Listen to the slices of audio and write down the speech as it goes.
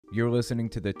You're listening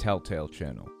to the Telltale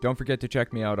Channel. Don't forget to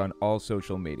check me out on all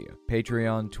social media: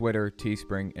 Patreon, Twitter,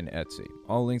 Teespring, and Etsy.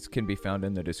 All links can be found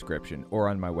in the description or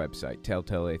on my website,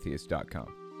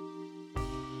 telltaleatheist.com.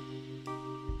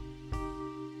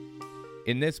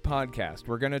 In this podcast,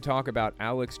 we're going to talk about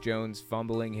Alex Jones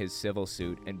fumbling his civil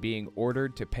suit and being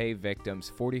ordered to pay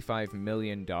victims $45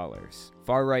 million.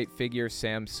 Far-right figure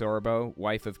Sam Sorbo,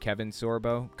 wife of Kevin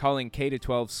Sorbo, calling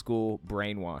K-12 school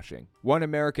brainwashing. One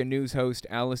America News host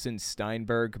Allison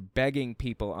Steinberg begging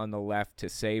people on the left to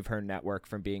save her network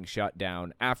from being shut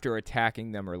down after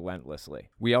attacking them relentlessly.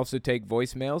 We also take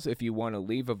voicemails. If you want to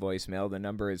leave a voicemail, the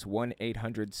number is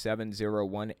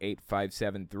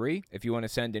 1-800-701-8573. If you want to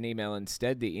send an email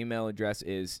instead, the email address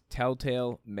is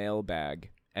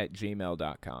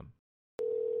telltalemailbag@gmail.com.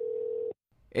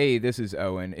 Hey, this is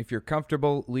Owen. If you're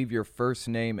comfortable, leave your first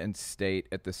name and state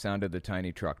at the sound of the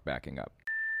tiny truck backing up.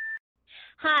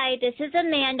 Hi, this is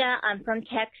Amanda. I'm from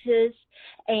Texas.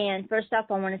 And first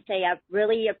off, I want to say I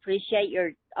really appreciate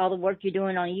all the work you're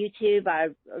doing on YouTube. I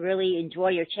really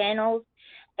enjoy your channels.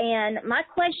 And my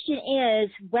question is,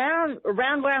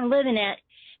 around where I'm living at,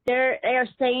 they are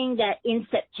saying that in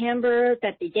September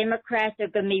that the Democrats are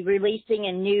going to be releasing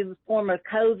a new form of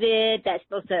COVID that's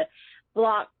supposed to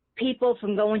block people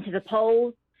from going to the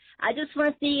polls. I just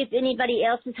want to see if anybody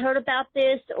else has heard about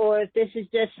this or if this is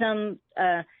just some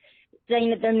thing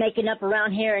that they're making up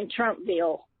around here in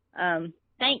Trumpville.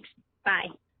 Thanks. Bye.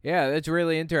 Yeah, that's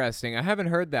really interesting. I haven't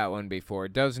heard that one before.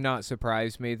 It does not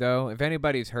surprise me, though. If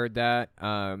anybody's heard that,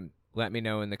 let me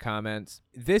know in the comments.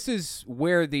 This is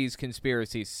where these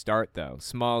conspiracies start, though.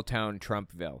 Small town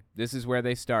Trumpville. This is where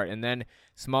they start. And then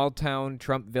small town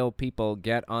Trumpville people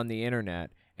get on the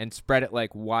internet and spread it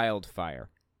like wildfire.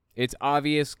 It's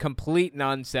obvious, complete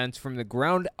nonsense from the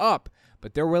ground up,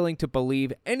 but they're willing to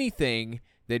believe anything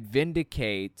that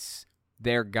vindicates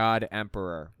their God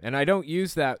Emperor. And I don't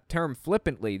use that term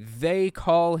flippantly. They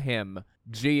call him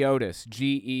Geotus,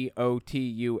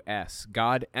 Geotus,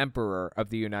 God Emperor of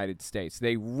the United States.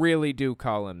 They really do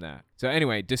call him that. So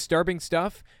anyway, disturbing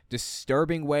stuff,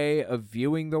 disturbing way of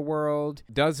viewing the world.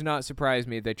 Does not surprise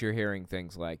me that you're hearing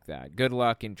things like that. Good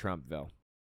luck in Trumpville.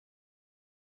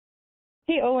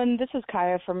 Hey, Owen, this is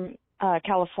Kaya from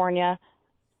California.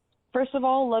 First of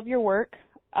all, love your work.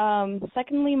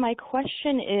 Secondly, my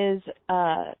question is,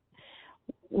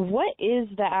 what is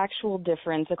the actual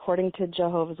difference, according to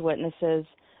Jehovah's Witnesses,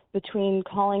 between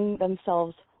calling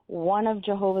themselves one of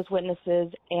Jehovah's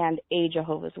Witnesses and a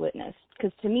Jehovah's Witness?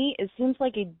 Because to me, it seems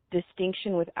like a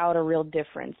distinction without a real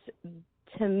difference.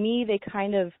 To me, they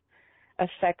kind of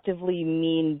effectively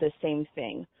mean the same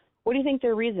thing. What do you think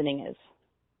their reasoning is?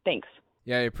 Thanks.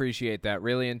 Yeah, I appreciate that.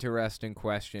 Really interesting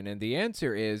question. And the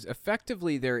answer is,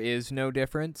 effectively, there is no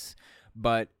difference,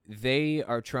 but they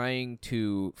are trying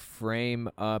to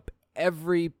frame up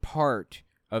every part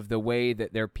of the way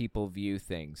that their people view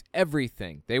things.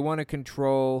 Everything. They want to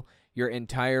control your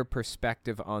entire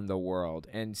perspective on the world,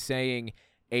 and saying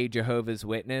a Jehovah's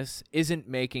Witness isn't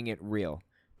making it real.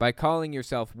 By calling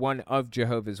yourself one of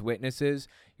Jehovah's Witnesses,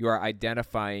 you are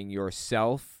identifying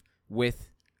yourself with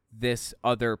this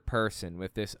other person,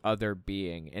 with this other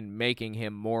being, and making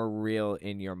him more real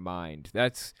in your mind.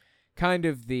 That's kind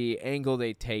of the angle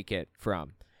they take it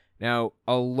from. Now,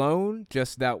 alone,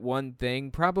 just that one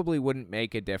thing probably wouldn't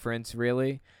make a difference,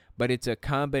 really, but it's a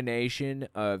combination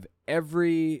of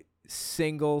every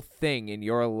single thing in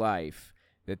your life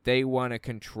that they want to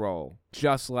control,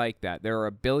 just like that. There are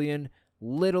a billion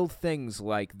little things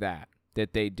like that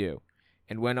they do.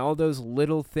 And when all those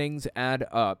little things add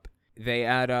up, they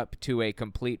add up to a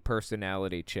complete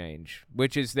personality change,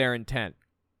 which is their intent.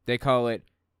 They call it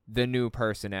the new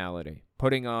personality,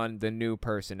 putting on the new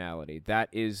personality. That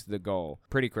is the goal.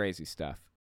 Pretty crazy stuff.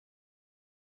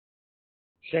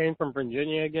 Shane from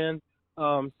Virginia again.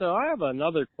 So I have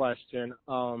another question.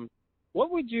 What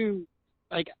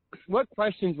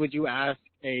questions would you ask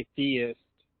a theist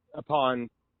upon,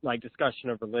 discussion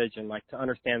of religion, to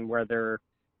understand where their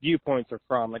viewpoints are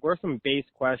from? What are some base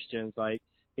questions,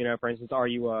 for instance, are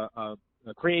you a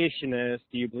creationist?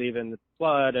 Do you believe in the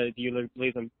flood? Do you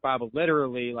believe in the Bible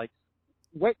literally?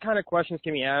 What kind of questions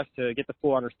can we ask to get the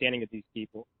full understanding of these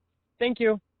people? Thank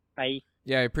you. Bye.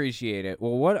 Yeah, I appreciate it.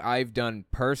 Well, what I've done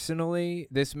personally,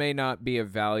 this may not be of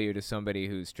value to somebody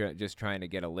who's just trying to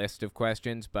get a list of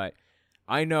questions, but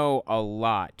I know a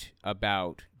lot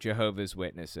about Jehovah's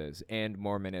Witnesses and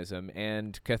Mormonism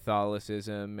and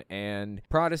Catholicism and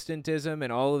Protestantism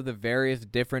and all of the various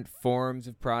different forms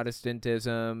of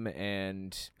Protestantism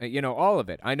and, all of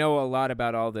it. I know a lot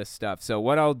about all this stuff. So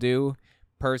what I'll do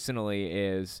personally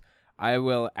is I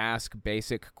will ask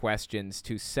basic questions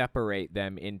to separate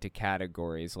them into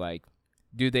categories like,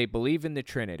 do they believe in the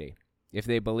Trinity? If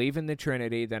they believe in the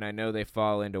Trinity, then I know they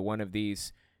fall into one of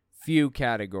these few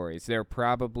categories. They're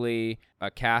probably a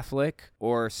Catholic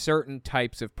or certain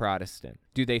types of Protestant.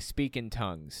 Do they speak in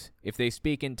tongues? If they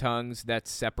speak in tongues, that's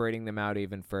separating them out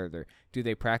even further. Do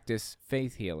they practice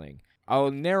faith healing? I'll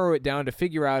narrow it down to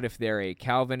figure out if they're a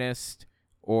Calvinist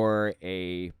or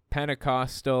a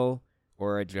Pentecostal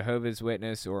or a Jehovah's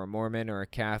Witness or a Mormon or a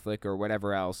Catholic or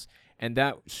whatever else. And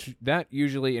that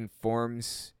usually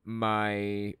informs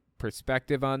my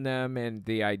perspective on them and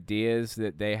the ideas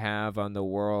that they have on the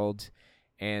world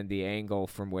and the angle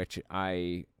from which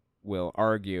I will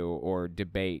argue or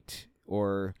debate,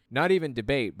 or not even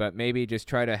debate, but maybe just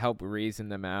try to help reason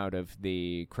them out of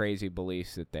the crazy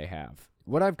beliefs that they have.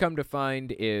 What I've come to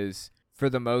find is, for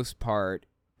the most part,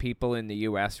 people in the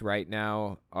U.S. right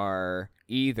now are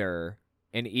either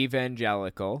an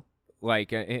evangelical,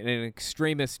 like an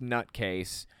extremist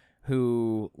nutcase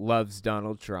who loves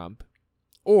Donald Trump,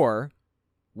 or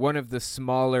one of the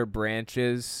smaller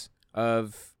branches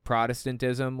of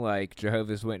Protestantism, like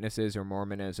Jehovah's Witnesses or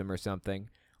Mormonism or something,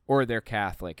 or they're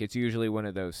Catholic. It's usually one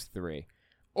of those three.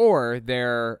 Or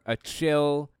they're a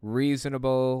chill,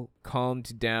 reasonable,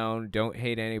 calmed down, don't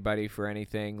hate anybody for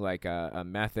anything, like a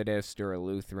Methodist or a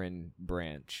Lutheran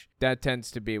branch. That tends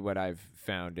to be what I've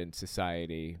found in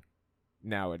society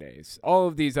nowadays. All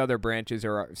of these other branches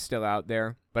are still out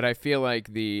there, but I feel like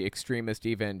the extremist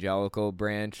evangelical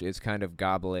branch is kind of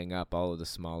gobbling up all of the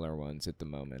smaller ones at the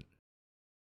moment.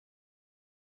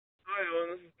 Hi,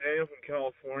 Owen. This is Daniel from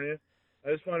California.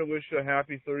 I just want to wish you a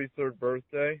happy 33rd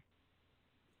birthday.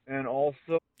 And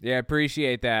also... Yeah,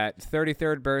 appreciate that.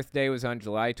 33rd birthday was on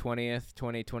July 20th,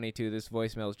 2022. This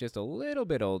voicemail is just a little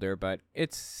bit older, but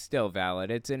it's still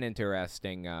valid. It's an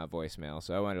interesting voicemail,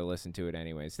 so I wanted to listen to it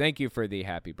anyways. Thank you for the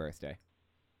happy birthday.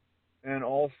 And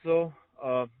also,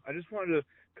 I just wanted to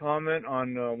comment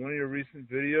on one of your recent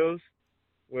videos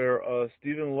where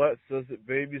Stephen Lett says that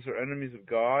babies are enemies of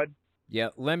God. Yeah,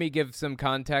 let me give some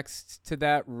context to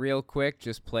that real quick.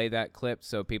 Just play that clip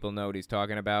so people know what he's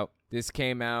talking about. This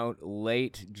came out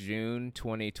late June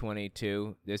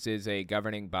 2022. This is a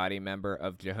governing body member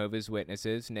of Jehovah's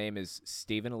Witnesses. Name is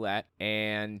Stephen Lett,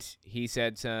 and he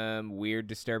said some weird,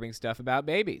 disturbing stuff about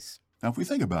babies. Now, if we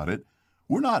think about it,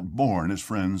 we're not born as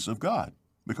friends of God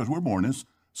because we're born as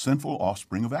sinful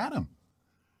offspring of Adam.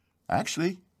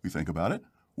 Actually, if we think about it,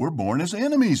 we're born as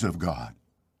enemies of God.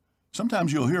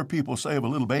 Sometimes you'll hear people say of a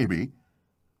little baby,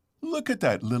 "Look at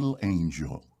that little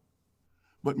angel."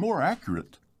 But more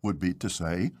accurate would be to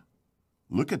say,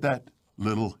 "Look at that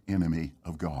little enemy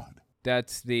of God."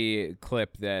 That's the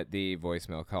clip that the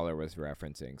voicemail caller was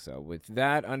referencing. So with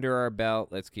that under our belt,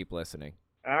 let's keep listening.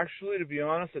 Actually, to be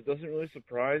honest, it doesn't really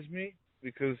surprise me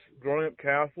because growing up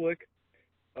Catholic,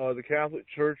 the Catholic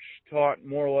Church taught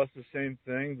more or less the same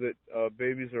thing, that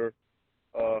babies are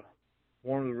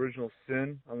born with original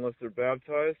sin unless they're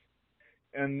baptized.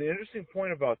 And the interesting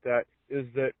point about that is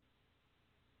that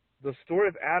the story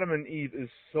of Adam and Eve is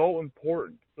so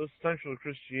important, so central to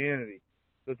Christianity,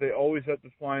 that they always have to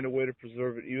find a way to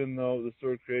preserve it, even though the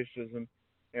story of creationism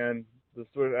and the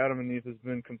story of Adam and Eve has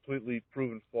been completely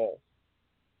proven false.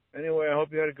 Anyway, I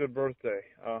hope you had a good birthday.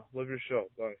 Love your show.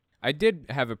 Bye. I did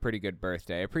have a pretty good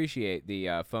birthday. I appreciate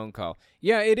the phone call.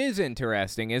 Yeah, it is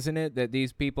interesting, isn't it, that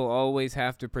these people always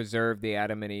have to preserve the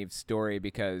Adam and Eve story,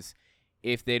 because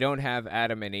if they don't have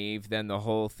Adam and Eve, then the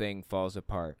whole thing falls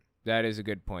apart. That is a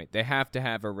good point. They have to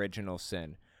have original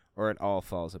sin, or it all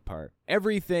falls apart.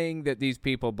 Everything that these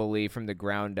people believe from the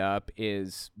ground up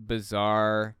is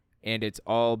bizarre, and it's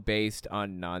all based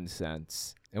on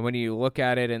nonsense. And when you look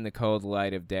at it in the cold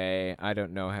light of day, I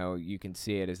don't know how you can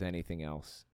see it as anything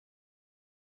else.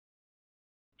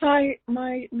 Hi,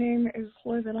 my name is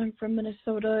Liz and I'm from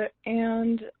Minnesota,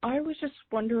 and I was just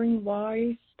wondering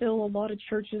why still a lot of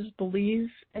churches believe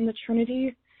in the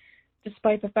Trinity,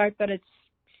 despite the fact that it's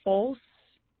false.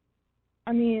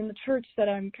 I mean, the church that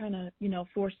I'm kind of,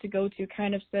 forced to go to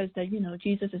kind of says that,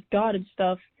 Jesus is God and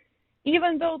stuff,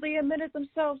 even though they admitted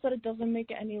themselves that it doesn't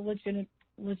make any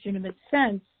legitimate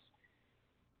sense.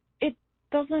 It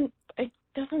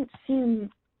doesn't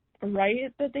seem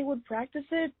right that they would practice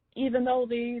it, even though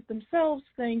they themselves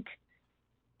think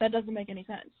that doesn't make any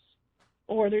sense,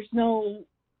 or there's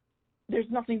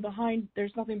nothing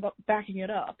backing it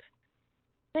up.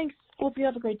 Thanks. Hope you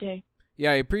have a great day.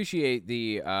 Yeah, I appreciate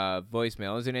the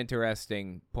voicemail. It's an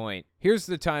interesting point. Here's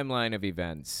the timeline of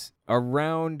events.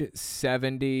 Around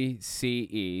 70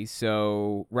 CE,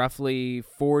 so roughly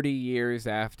 40 years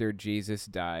after Jesus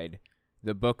died,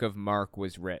 the book of Mark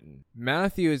was written.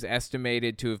 Matthew is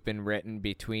estimated to have been written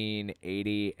between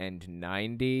 80 and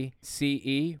 90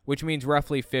 CE, which means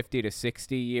roughly 50 to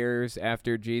 60 years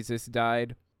after Jesus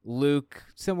died. Luke,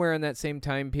 somewhere in that same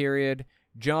time period.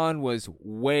 John was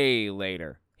way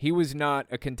later. He was not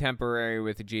a contemporary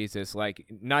with Jesus, like,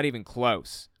 not even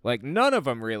close. Like, none of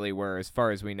them really were, as far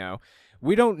as we know.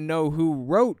 We don't know who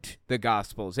wrote the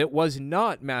Gospels. It was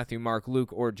not Matthew, Mark,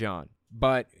 Luke, or John.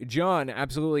 But John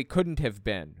absolutely couldn't have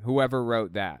been, whoever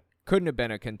wrote that. Couldn't have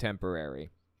been a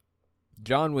contemporary.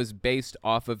 John was based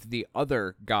off of the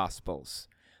other Gospels.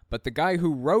 But the guy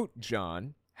who wrote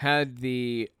John had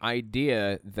the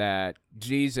idea that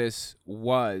Jesus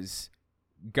was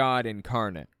God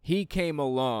incarnate. He came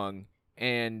along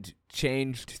and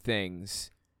changed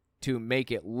things to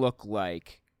make it look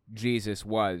like Jesus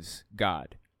was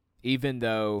God, even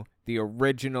though the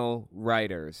original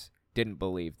writers didn't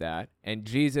believe that, and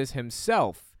Jesus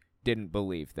himself didn't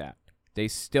believe that. They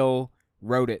still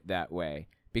wrote it that way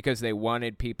because they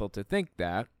wanted people to think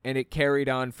that, and it carried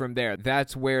on from there.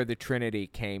 That's where the Trinity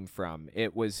came from.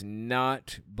 It was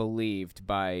not believed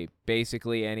by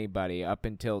basically anybody up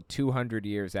until 200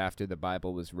 years after the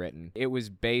Bible was written. It was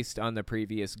based on the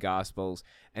previous Gospels,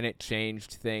 and it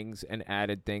changed things and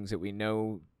added things that we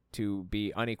know to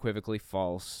be unequivocally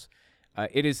false.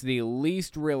 It is the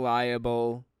least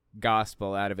reliable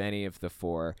Gospel out of any of the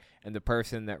four, and the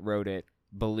person that wrote it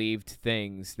believed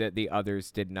things that the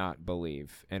others did not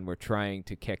believe, and were trying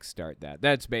to kickstart that.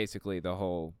 That's basically the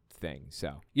whole thing.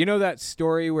 So, you know that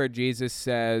story where Jesus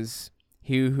says,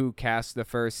 he who's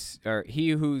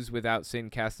without sin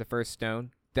cast the first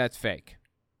stone? That's fake.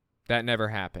 That never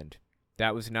happened.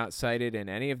 That was not cited in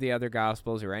any of the other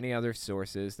Gospels or any other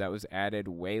sources. That was added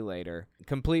way later.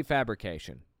 Complete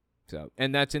fabrication. So,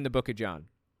 and that's in the book of John.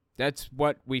 That's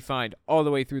what we find all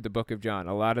the way through the book of John.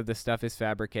 A lot of the stuff is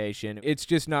fabrication. It's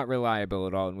just not reliable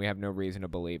at all, and we have no reason to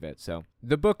believe it. So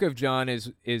the book of John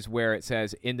is where it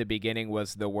says, in the beginning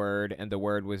was the Word, and the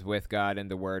Word was with God, and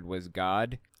the Word was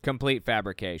God. Complete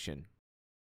fabrication.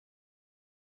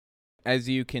 As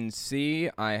you can see,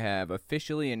 I have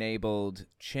officially enabled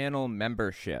channel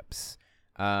memberships.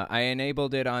 I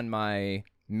enabled it on my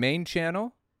main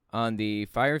channel, on the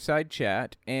Fireside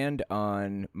Chat, and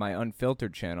on my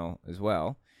Unfiltered channel as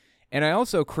well. And I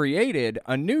also created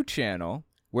a new channel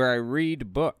where I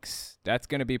read books. That's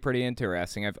going to be pretty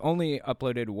interesting. I've only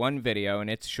uploaded one video, and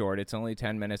it's short. It's only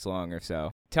 10 minutes long or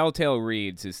so. Telltale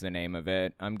Reads is the name of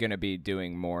it. I'm going to be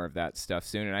doing more of that stuff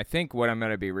soon, and I think what I'm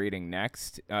going to be reading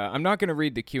next, I'm not going to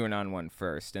read the QAnon one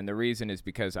first, and the reason is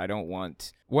because I don't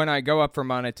want, when I go up for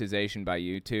monetization by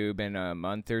YouTube in a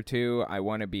month or two, I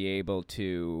want to be able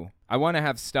to, I want to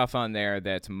have stuff on there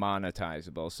that's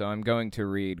monetizable, so I'm going to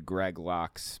read Greg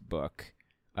Locke's book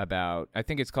about, I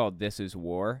think it's called This Is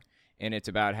War, and it's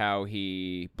about how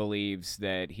he believes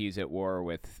that he's at war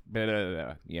with blah, blah,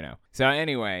 blah, you know. So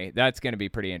anyway, that's going to be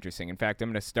pretty interesting. In fact, I'm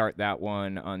going to start that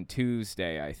one on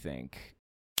Tuesday, I think.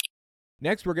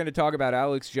 Next, we're going to talk about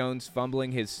Alex Jones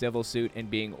fumbling his civil suit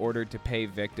and being ordered to pay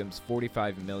victims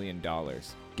 $45 million.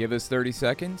 Give us 30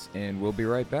 seconds, and we'll be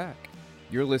right back.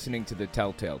 You're listening to the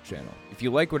Telltale channel. If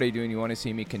you like what I do and you want to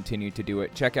see me continue to do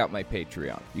it, check out my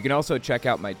Patreon. You can also check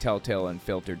out my Telltale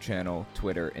Unfiltered channel,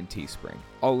 Twitter, and Teespring.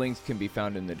 All links can be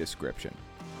found in the description.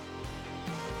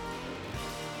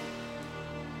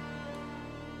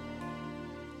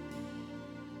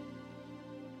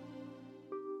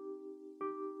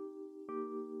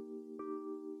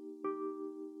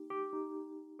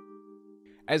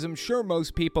 As I'm sure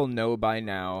most people know by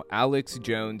now, Alex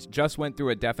Jones just went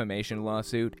through a defamation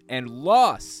lawsuit and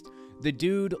lost. The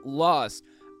dude lost.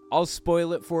 I'll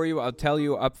spoil it for you. I'll tell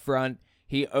you up front.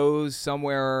 He owes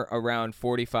somewhere around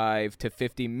 $45 to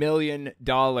 $50 million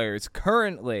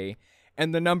currently,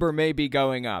 and the number may be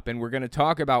going up. And we're going to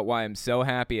talk about why I'm so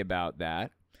happy about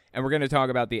that. And we're going to talk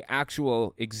about the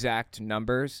actual exact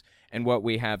numbers and what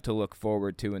we have to look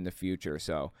forward to in the future.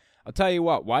 So I'll tell you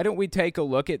what, why don't we take a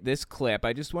look at this clip?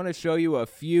 I just want to show you a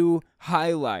few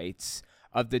highlights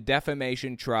of the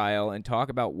defamation trial and talk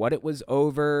about what it was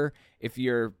over, if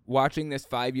you're watching this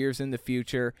 5 years in the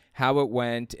future, how it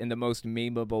went, and the most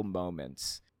memeable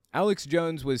moments. Alex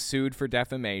Jones was sued for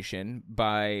defamation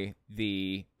by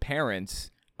the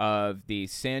parents of the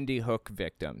Sandy Hook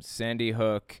victims. Sandy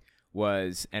Hook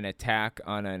was an attack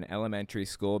on an elementary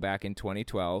school back in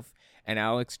 2012, and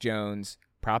Alex Jones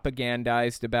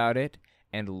propagandized about it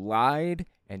and lied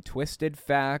and twisted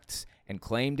facts and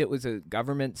claimed it was a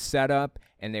government setup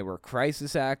and they were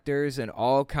crisis actors and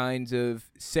all kinds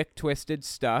of sick, twisted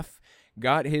stuff,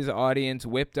 got his audience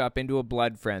whipped up into a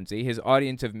blood frenzy, his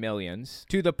audience of millions,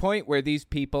 to the point where these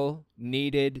people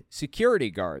needed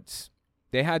security guards.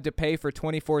 They had to pay for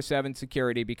 24/7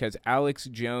 security because Alex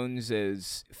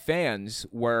Jones's fans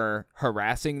were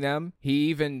harassing them. He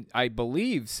even, I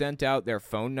believe, sent out their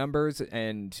phone numbers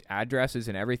and addresses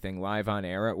and everything live on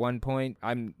air at one point.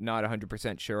 I'm not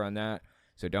 100% sure on that,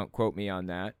 so don't quote me on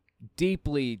that.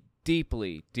 Deeply,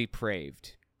 deeply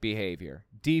depraved behavior.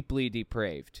 Deeply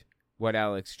depraved. What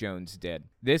Alex Jones did.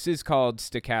 This is called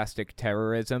stochastic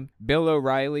terrorism. Bill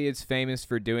O'Reilly is famous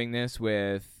for doing this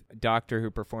with a doctor who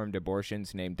performed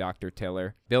abortions named Dr.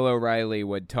 Tiller. Bill O'Reilly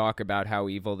would talk about how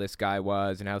evil this guy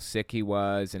was and how sick he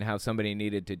was and how somebody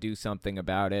needed to do something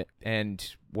about it.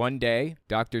 And one day,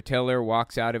 Dr. Tiller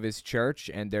walks out of his church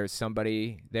and there's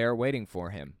somebody there waiting for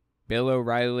him. Bill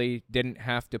O'Reilly didn't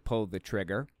have to pull the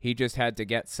trigger. He just had to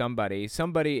get somebody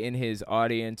in his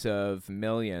audience of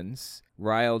millions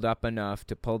riled up enough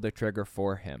to pull the trigger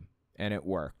for him. And it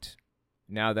worked.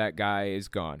 Now that guy is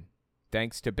gone.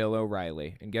 Thanks to Bill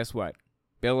O'Reilly. And guess what?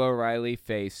 Bill O'Reilly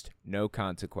faced no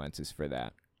consequences for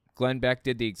that. Glenn Beck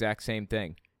did the exact same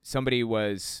thing. Somebody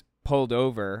was pulled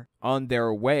over on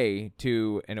their way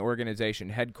to an organization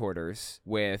headquarters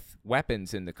with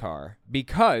weapons in the car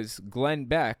because Glenn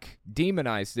Beck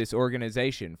demonized this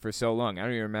organization for so long. I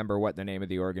don't even remember what the name of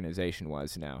the organization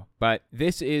was now. But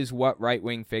this is what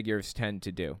right-wing figures tend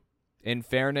to do. In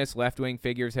fairness, left-wing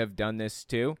figures have done this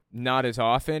too. Not as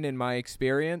often in my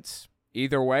experience.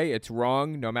 Either way, it's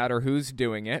wrong no matter who's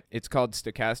doing it. It's called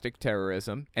stochastic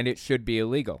terrorism, and it should be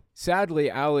illegal. Sadly,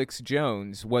 Alex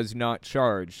Jones was not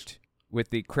charged with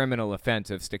the criminal offense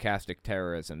of stochastic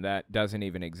terrorism. That doesn't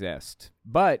even exist.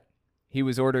 But he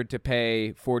was ordered to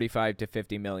pay $45 to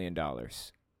 $50 million.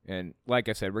 And like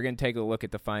I said, we're going to take a look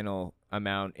at the final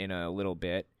amount in a little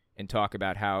bit and talk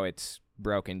about how it's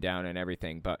broken down and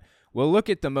everything. But we'll look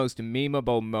at the most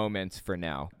memeable moments for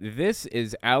now. This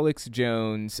is Alex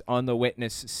Jones on the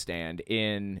witness stand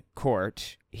in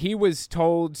court. He was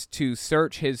told to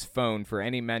search his phone for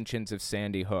any mentions of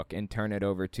Sandy Hook and turn it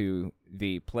over to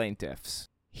the plaintiffs.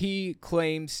 He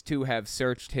claims to have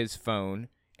searched his phone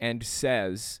and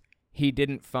says he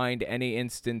didn't find any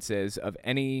instances of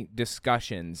any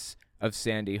discussions of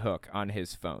Sandy Hook on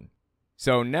his phone.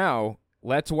 So now,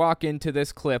 let's walk into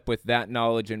this clip with that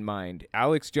knowledge in mind.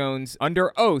 Alex Jones,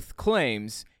 under oath,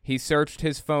 claims he searched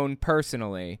his phone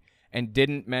personally and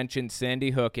didn't mention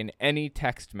Sandy Hook in any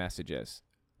text messages.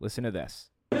 Listen to this.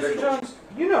 Mr. Jones,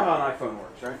 you know how an iPhone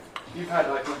works, right? You've had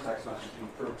iPhone text messaging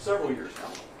for several years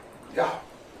now. Yeah.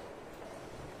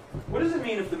 What does it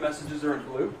mean if the messages are in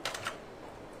blue?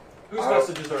 Whose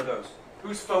messages are those?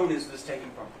 Whose phone is this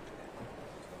taken from?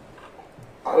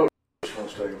 I don't know whose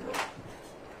phone's taken from.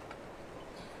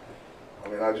 I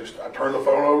mean, I turned the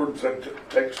phone over and said,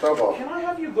 take the stuff off. Can I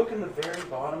have you look in the very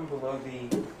bottom below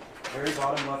the very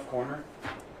bottom left corner?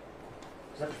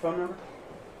 Is that your phone number?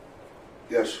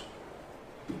 Yes.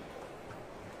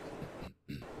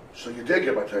 So you did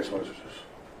get my text messages.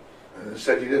 And it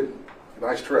said you didn't.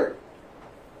 Nice trick.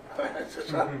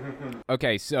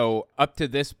 Okay, so up to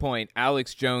this point,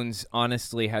 Alex Jones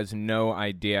honestly has no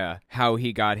idea how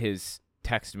he got his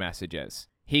text messages.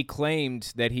 He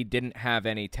claimed that he didn't have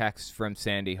any texts from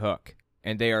Sandy Hook,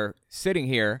 and they are sitting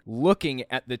here looking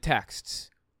at the texts.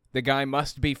 The guy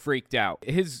must be freaked out.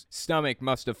 His stomach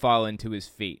must have fallen to his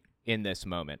feet in this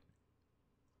moment.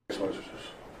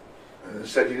 And it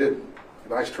said you didn't.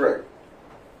 Nice trick.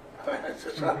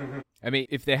 I mean,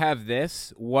 if they have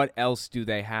this, what else do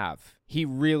they have? He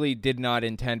really did not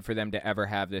intend for them to ever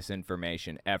have this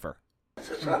information, ever. Yes,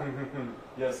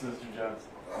 Mr. Jones.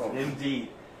 Oh. Indeed.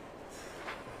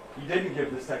 You didn't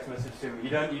give this text message to me. You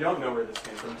don't know where this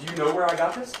came from. Do you know where I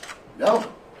got this? No.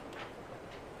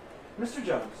 Mr.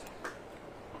 Jones,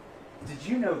 did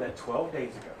you know that 12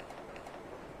 days ago,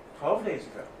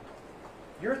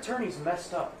 your attorneys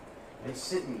messed up and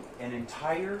sent me an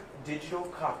entire digital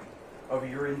copy of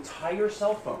your entire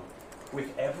cell phone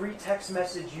with every text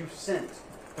message you've sent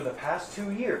for the past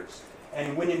 2 years,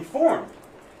 and when informed,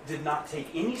 did not take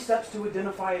any steps to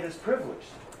identify it as privileged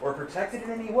or protect it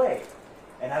in any way.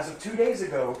 And as of 2 days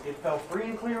ago, it fell free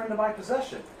and clear into my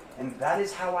possession. And that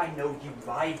is how I know you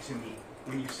lied to me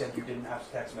when you said you didn't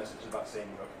have text messages about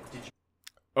Sandy Hook. Did you?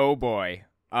 Oh boy.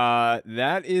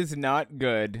 That is not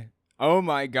good. Oh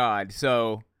my God.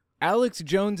 So, Alex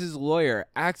Jones's lawyer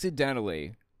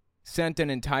accidentally sent an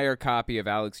entire copy of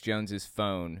Alex Jones's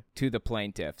phone to the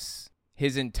plaintiffs.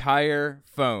 His entire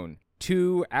phone.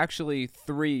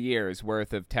 3 years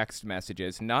worth of text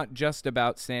messages, not just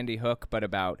about Sandy Hook, but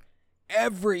about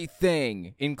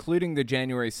everything, including the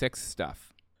January 6th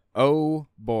stuff. Oh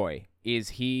boy, is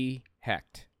he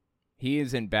hecked. He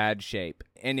is in bad shape.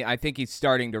 And I think he's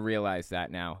starting to realize that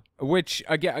now, which,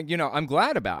 again, I'm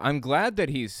glad about. I'm glad that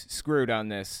he's screwed on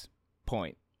this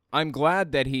point. I'm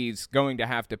glad that he's going to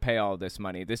have to pay all this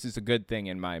money. This is a good thing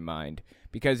in my mind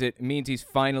because it means he's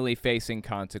finally facing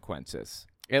consequences,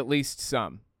 at least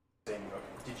some. Did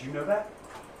you know that?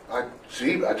 I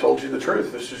told you the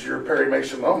truth. This is your Perry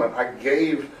Mason moment. I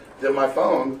gave them my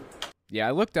phone. Yeah,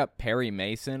 I looked up Perry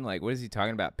Mason. Like, what is he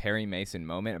talking about, Perry Mason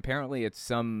moment? Apparently, it's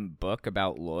some book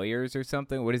about lawyers or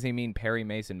something. What does he mean, Perry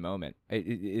Mason moment?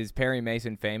 Is Perry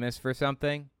Mason famous for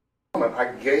something?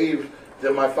 I gave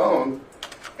them my phone,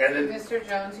 and then... Mr.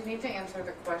 Jones, you need to answer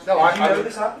the question. No, Did you know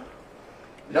this happened?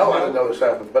 No, I didn't know this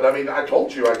happened. But, I mean, I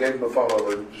told you I gave them the phone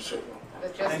over. Just And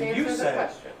answer the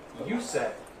question. You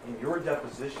said in your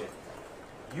deposition,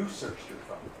 you searched your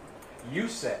phone. You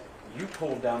said you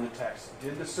pulled down the text,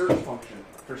 did the search function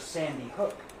for Sandy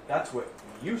Hook. That's what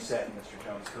you said, Mr.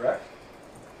 Jones, correct?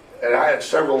 And I had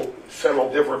several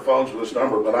different phones with this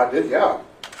number, but I did, yeah.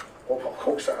 Well, of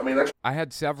course, I mean, that's... I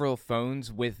had several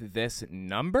phones with this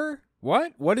number?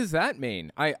 What? What does that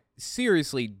mean? I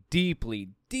seriously,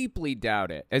 deeply doubt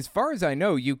it. As far as I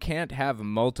know, you can't have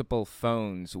multiple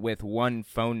phones with one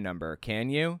phone number, can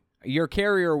you? Your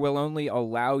carrier will only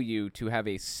allow you to have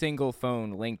a single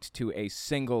phone linked to a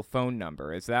single phone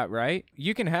number. Is that right?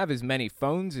 You can have as many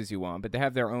phones as you want, but they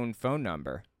have their own phone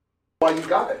number. Why you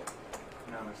got it?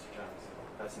 No, Mr. Jones,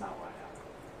 that's not what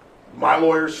happened. My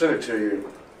lawyer sent it to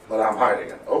you, but I'm hiding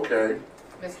it. Okay.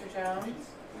 Mr. Jones?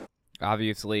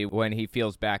 Obviously, when he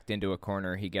feels backed into a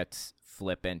corner, he gets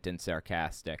flippant and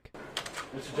sarcastic.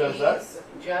 Mr. Jones,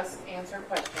 Please just answer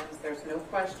questions. There's no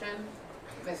question.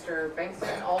 Mr.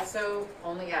 Bankston also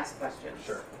only asks questions.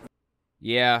 Sure.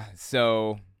 Yeah,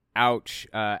 so, ouch.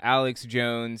 Alex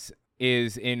Jones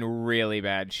is in really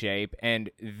bad shape,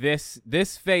 and this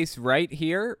face right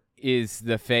here is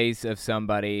the face of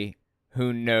somebody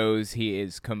who knows he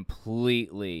is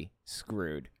completely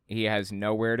screwed. He has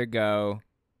nowhere to go.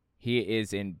 He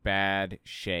is in bad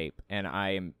shape, and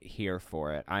I am here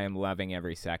for it. I am loving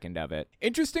every second of it.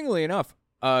 Interestingly enough,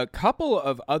 a couple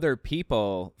of other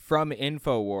people from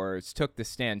InfoWars took the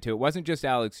stand, too. It wasn't just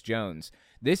Alex Jones.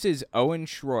 This is Owen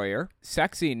Schroyer.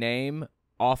 Sexy name,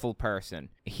 awful person.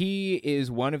 He is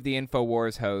one of the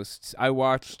InfoWars hosts. I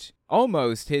watched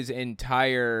almost his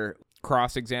entire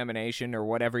cross-examination or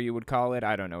whatever you would call it.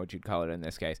 I don't know what you'd call it in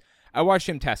this case. I watched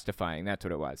him testifying. That's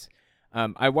what it was.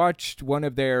 I watched one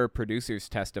of their producers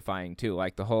testifying, too,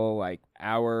 like the whole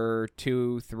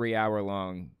 2-3 hour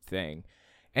long thing.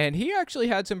 And he actually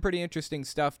had some pretty interesting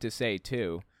stuff to say,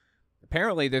 too.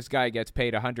 Apparently, this guy gets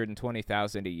paid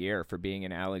 $120,000 a year for being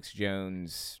an Alex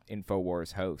Jones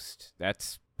InfoWars host.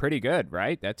 That's pretty good,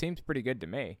 right? That seems pretty good to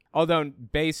me. Although,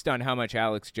 based on how much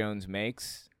Alex Jones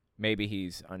makes, maybe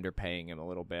he's underpaying him a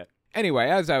little bit. Anyway,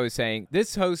 as I was saying,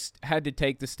 this host had to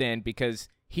take the stand because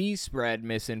he spread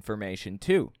misinformation,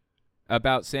 too,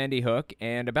 about Sandy Hook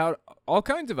and about all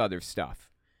kinds of other stuff.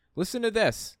 Listen to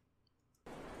this.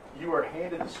 You were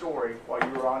handed the story while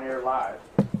you were on air live.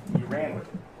 You ran with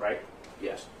it, right?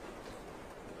 Yes.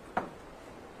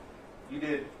 You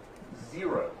did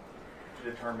zero to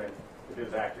determine if it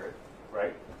was accurate,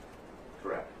 right?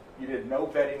 Correct. You did no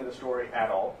vetting of the story at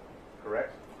all,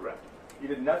 correct? Correct. You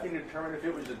did nothing to determine if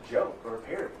it was a joke or a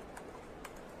parody,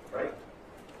 right?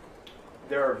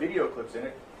 There are video clips in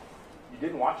it. You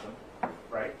didn't watch them,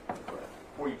 right? Correct.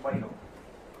 Before you played them.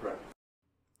 Correct.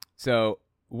 So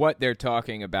what they're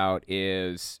talking about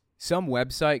is some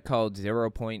website called 0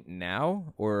 Point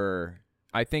Now, or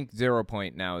I think 0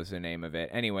 Point Now is the name of it.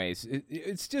 Anyways,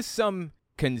 it's just some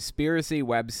conspiracy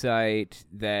website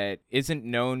that isn't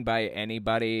known by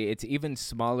anybody. It's even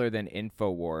smaller than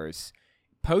InfoWars.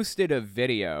 Posted a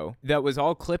video that was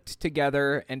all clipped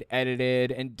together and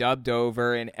edited and dubbed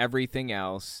over and everything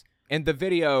else. And the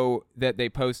video that they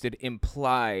posted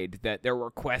implied that there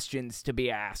were questions to be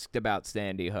asked about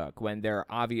Sandy Hook when there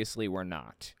obviously were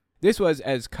not. This was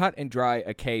as cut and dry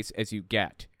a case as you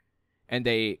get. And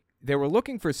they were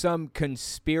looking for some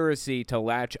conspiracy to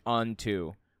latch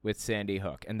onto with Sandy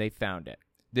Hook, and they found it.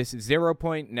 This 0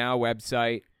 Point Now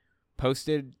website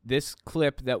posted this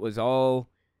clip that was all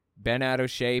bent out of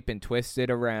shape and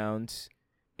twisted around,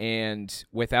 and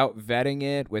without vetting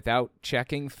it, without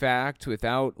checking facts,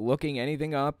 without looking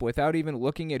anything up, without even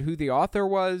looking at who the author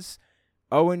was,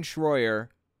 Owen Schroyer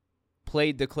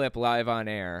played the clip live on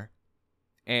air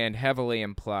and heavily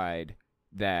implied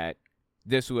that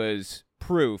this was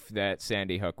proof that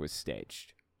Sandy Hook was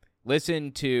staged.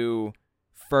 Listen to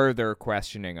further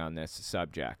questioning on this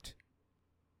subject.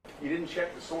 You didn't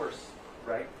check the source,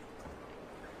 right?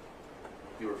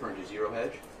 You're referring to Zero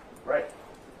Hedge? Right.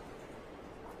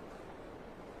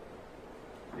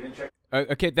 You didn't check.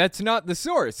 Okay, that's not the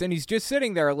source. And he's just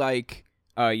sitting there like,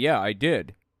 yeah, I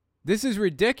did. This is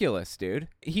ridiculous, dude.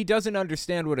 He doesn't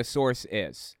understand what a source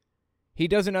is. He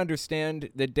doesn't understand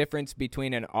the difference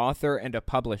between an author and a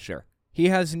publisher. He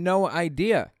has no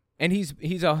idea. And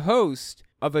he's a host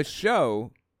of a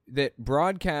show that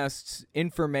broadcasts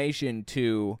information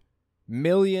to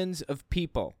millions of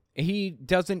people. He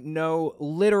doesn't know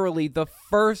literally the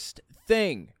first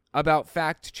thing about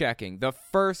fact-checking. The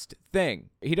first thing.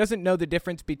 He doesn't know the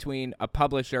difference between a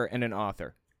publisher and an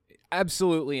author.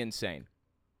 Absolutely insane.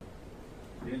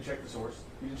 You didn't check the source.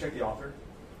 You didn't check the author.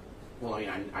 Well, I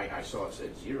mean, I saw it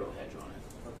said Zero Hedge on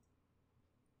it.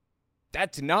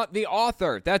 That's not the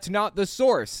author. That's not the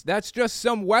source. That's just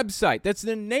some website. That's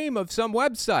the name of some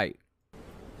website.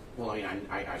 Well, I mean,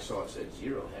 I saw it said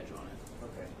Zero Hedge on it.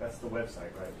 Okay, that's the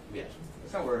website, right? Yes.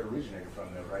 That's not where it originated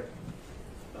from, though, right?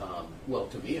 Well,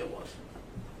 to me it was.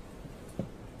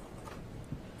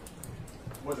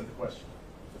 Wasn't the question.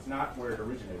 It's not where it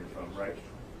originated from, right?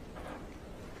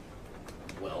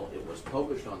 Well, it was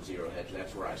published on Zero Hedge.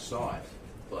 That's where I saw it.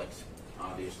 But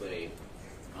obviously,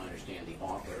 I understand the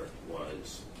author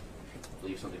was, I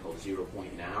believe, something called 0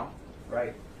 Point Now.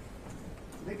 Right.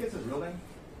 You think it's his real name?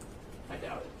 I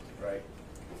doubt it. Right.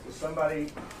 So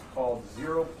somebody called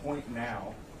 0 Point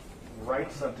Now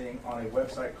writes something on a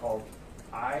website called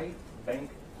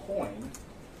iBankCoin,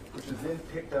 which is then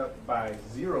picked up by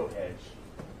Zero Hedge.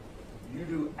 You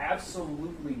do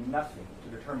absolutely nothing to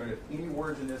determine if any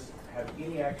words in this have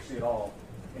any accuracy at all,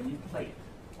 and you play it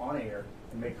on air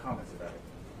and make comments about it,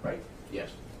 right? Yes.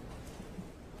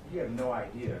 You have no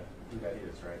idea who that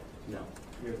is, right? No.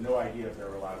 You have no idea if they're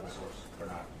a reliable source or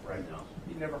not, right? No.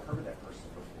 You've never heard of that person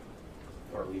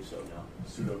before. Or I believe so, no.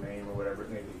 Pseudonym or whatever it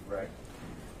may be, right?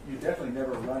 You definitely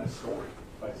never run a story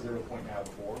by 0 Point Now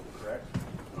before, correct?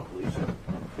 I don't believe so.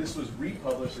 This was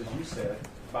republished, as you said,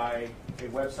 by a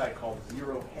website called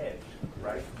Zero Hedge,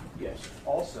 right? Yes.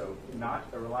 Also, not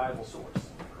a reliable source,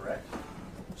 correct?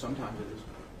 Sometimes it is.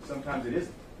 Sometimes it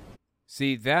isn't.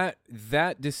 See,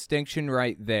 that distinction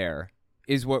right there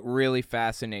is what really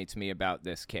fascinates me about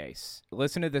this case.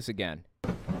 Listen to this again.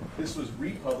 This was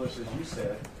republished, as you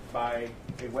said, by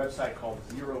a website called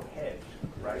Zero Hedge,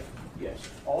 right? Yes.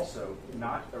 Also,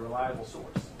 not a reliable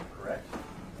source, correct?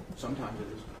 Sometimes it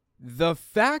is. The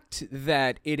fact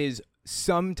that it is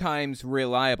sometimes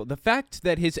reliable, the fact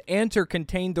that his answer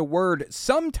contained the word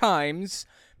sometimes,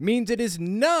 means it is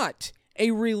not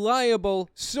a reliable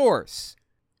source.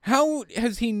 How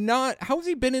has he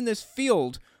been in this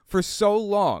field for so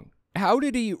long? How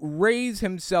did he raise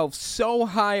himself so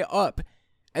high up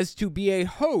as to be a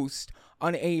host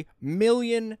on a $1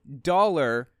 million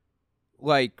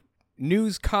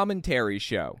news commentary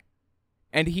show?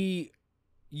 And he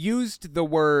used the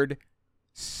word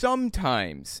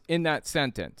sometimes in that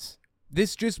sentence.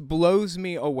 This just blows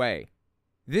me away.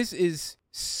 This is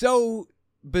so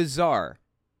bizarre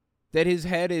that his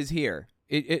head is here.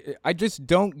 I just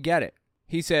don't get it.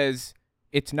 He says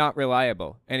it's not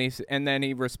reliable, and then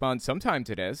he responds, sometimes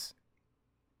it is.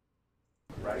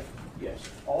 Right? Yes.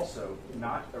 Also,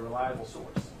 not a reliable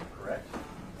source, correct?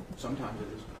 Sometimes it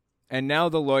is. And now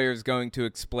the lawyer's going to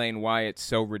explain why it's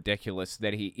so ridiculous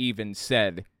that he even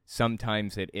said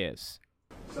sometimes it is.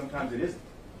 Sometimes it isn't,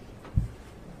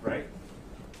 right?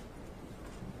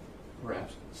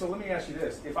 Perhaps. So let me ask you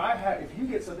this: if you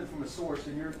get something from a source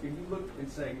and you look and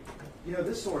say, you know,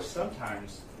 this source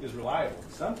sometimes is reliable,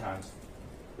 sometimes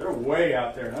they're way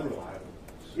out there and unreliable.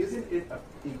 Isn't it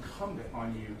incumbent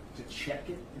on you to check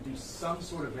it and do some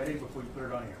sort of vetting before you put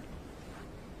it on air?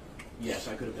 Yes,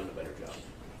 I could have done a better job.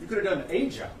 You could have done a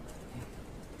job,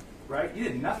 right? You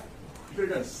did nothing. You could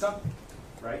have done something,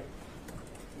 right?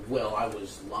 Well, I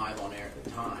was live on air at the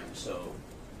time, so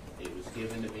it was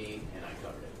given to me and I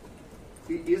covered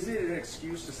it. Is it an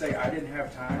excuse to say I didn't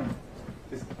have time?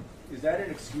 Is that an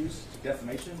excuse to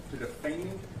defamation, to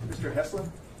defaming Mr. Heslin?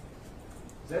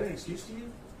 Is that an excuse to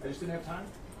you? I just didn't have time?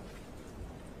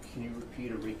 Can you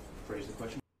repeat or rephrase the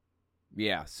question?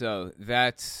 Yeah, so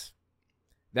that's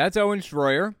Owen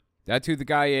Schroyer. That's who the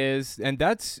guy is, and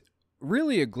that's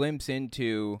really a glimpse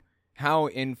into how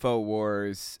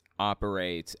InfoWars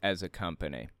operates as a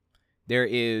company. There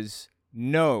is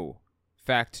no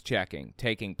fact-checking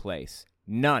taking place.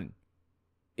 None.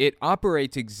 It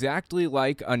operates exactly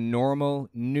like a normal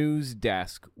news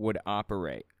desk would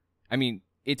operate. I mean,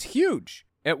 it's huge.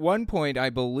 At one point,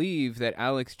 I believe that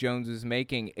Alex Jones was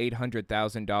making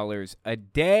 $800,000 a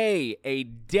day. A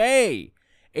day!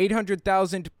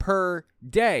 $800,000 per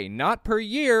day. Not per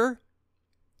year.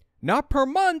 Not per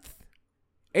month.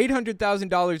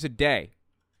 $800,000 a day.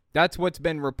 That's what's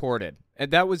been reported.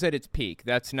 And that was at its peak.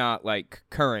 That's not like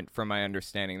current from my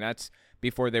understanding. That's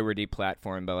before they were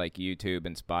deplatformed by like YouTube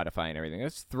and Spotify and everything.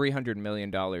 That's $300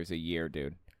 million a year,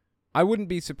 dude. I wouldn't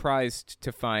be surprised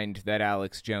to find that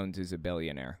Alex Jones is a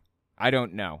billionaire. I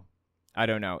don't know.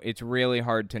 It's really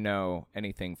hard to know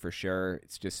anything for sure.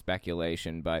 It's just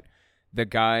speculation, but the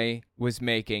guy was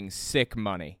making sick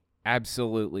money.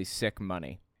 Absolutely sick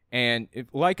money. And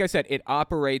like I said, it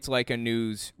operates like a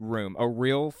newsroom, a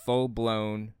real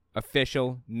full-blown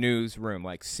official newsroom,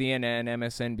 like CNN,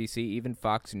 MSNBC, even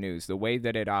Fox News, the way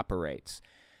that it operates.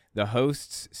 The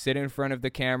hosts sit in front of the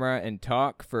camera and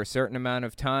talk for a certain amount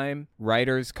of time.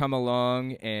 Writers come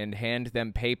along and hand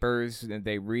them papers, and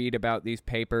they read about these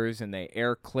papers, and they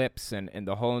air clips, and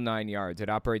the whole 9 yards. It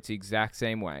operates the exact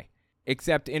same way.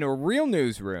 Except in a real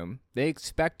newsroom, they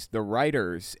expect the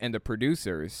writers and the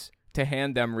producers to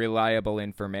hand them reliable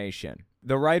information.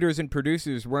 The writers and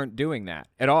producers weren't doing that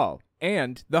at all.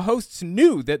 And the hosts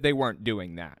knew that they weren't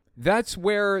doing that. That's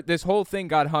where this whole thing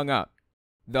got hung up.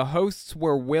 The hosts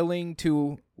were willing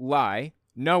to lie,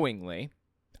 knowingly,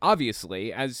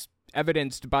 obviously, as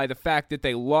evidenced by the fact that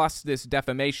they lost this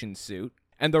defamation suit,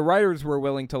 and the writers were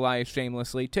willing to lie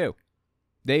shamelessly, too.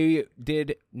 They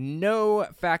did no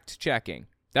fact-checking.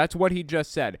 That's what he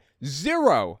just said.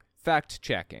 Zero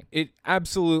fact-checking. It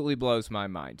absolutely blows my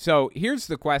mind. So here's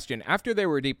the question. After they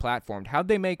were deplatformed, how'd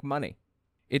they make money?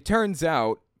 It turns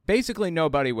out, basically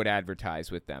nobody would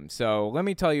advertise with them. So let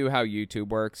me tell you how YouTube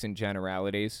works in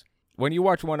generalities. When you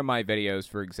watch one of my videos,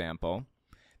 for example,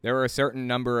 there are a certain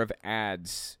number of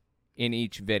ads in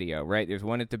each video, right? There's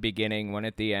one at the beginning, one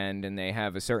at the end, and they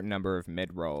have a certain number of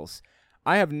mid-rolls.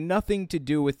 I have nothing to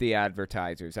do with the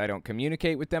advertisers. I don't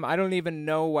communicate with them. I don't even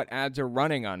know what ads are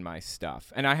running on my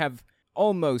stuff. And I have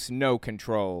almost no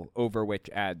control over which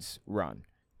ads run.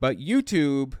 But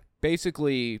YouTube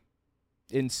basically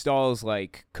installs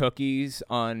like cookies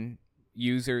on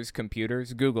users'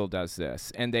 computers. Google does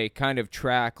this, and they kind of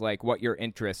track like what your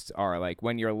interests are. Like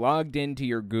when you're logged into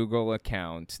your Google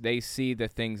account, they see the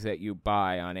things that you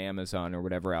buy on Amazon or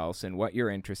whatever else and what you're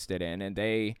interested in, and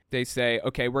they say,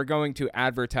 okay, we're going to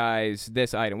advertise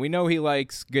this item. We know he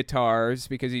likes guitars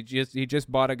because he just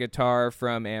bought a guitar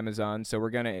from Amazon, so we're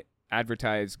going to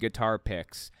advertise guitar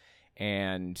picks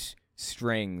and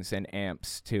strings and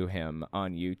amps to him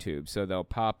on YouTube. So they'll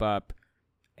pop up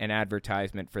an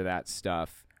advertisement for that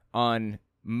stuff on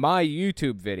my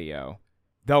YouTube video,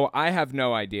 though I have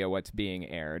no idea what's being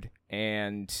aired,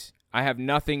 and I have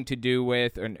nothing to do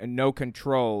with or no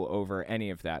control over any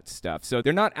of that stuff. So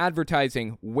they're not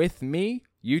advertising with me.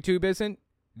 YouTube isn't.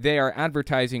 They are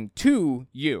advertising to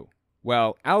you.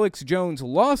 Well, Alex Jones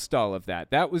lost all of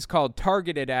that. That was called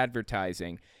targeted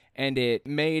advertising. And it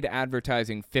made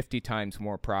advertising 50 times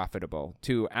more profitable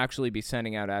to actually be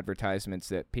sending out advertisements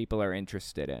that people are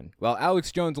interested in. Well,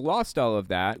 Alex Jones lost all of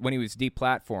that when he was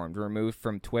deplatformed, removed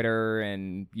from Twitter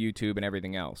and YouTube and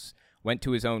everything else. Went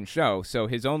to his own show, so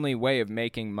his only way of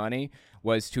making money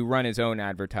was to run his own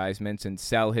advertisements and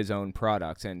sell his own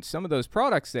products. And some of those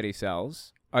products that he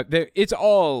sells, it's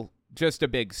all just a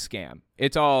big scam.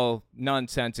 It's all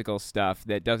nonsensical stuff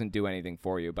that doesn't do anything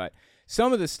for you, but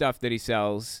some of the stuff that he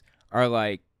sells are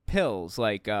like pills,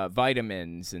 like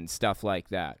vitamins and stuff like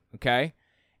that, okay?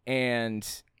 And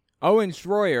Owen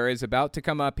Schroyer is about to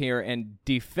come up here and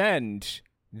defend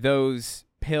those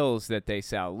pills that they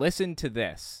sell. Listen to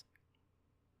this.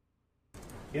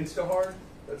 Instahard,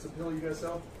 that's a pill you guys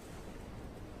sell?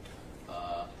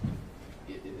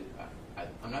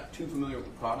 I'm not too familiar with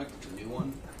the product. It's a new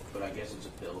one, but I guess it's a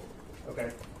pill.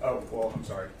 Okay. Oh, well, I'm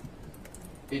sorry.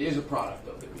 It is a product,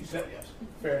 though, that we sell, yes.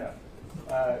 Fair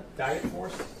enough. Diet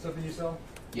Force, something you sell?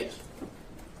 Yes.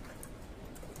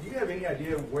 Do you have any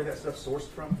idea where that stuff's sourced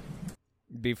from?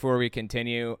 Before we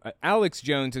continue, Alex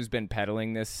Jones has been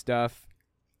peddling this stuff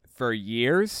for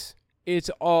years. It's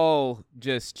all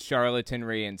just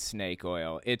charlatanry and snake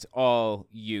oil. It's all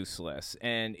useless.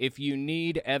 And if you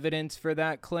need evidence for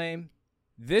that claim,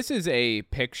 this is a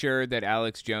picture that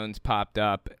Alex Jones popped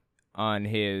up on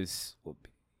his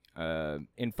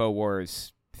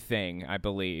InfoWars thing, I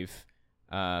believe,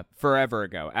 forever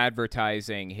ago,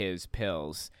 advertising his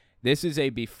pills. This is a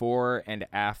before and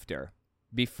after.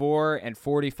 Before and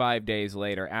 45 days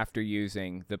later after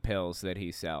using the pills that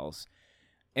he sells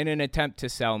in an attempt to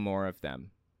sell more of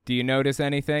them. Do you notice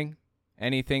anything?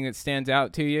 Anything that stands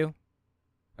out to you?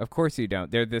 Of course you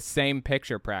don't. They're the same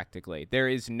picture practically. There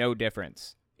is no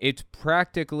difference. It's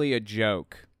practically a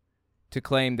joke to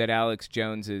claim that Alex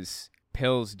Jones's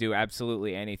pills do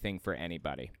absolutely anything for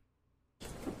anybody. Do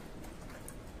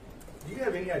you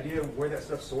have any idea where that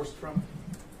stuff's sourced from?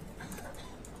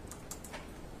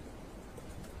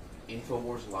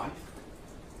 InfoWars Life?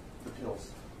 The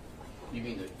pills. You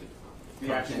mean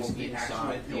The actual contents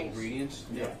inside the pills. ingredients?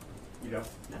 Yeah. You know?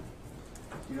 No.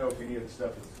 Do you know if any of the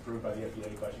stuff is approved by the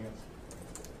FDA by chance?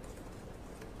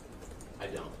 I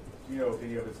don't. Do you know if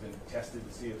any of it's been tested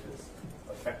to see if it's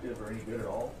effective or any good at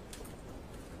all?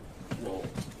 Well,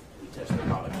 we test the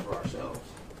products for ourselves.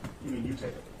 You mean you take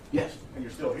it? Yes. And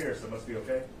you're still here, so it must be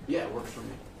okay? Yeah, it works for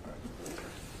me.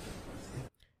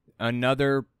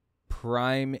 Another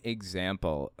prime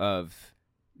example of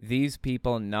these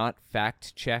people not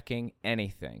fact-checking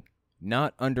anything,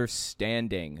 not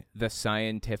understanding the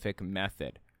scientific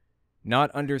method,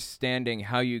 not understanding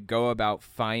how you go about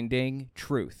finding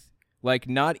truth. Like,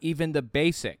 not even the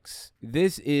basics.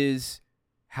 This is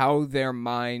how their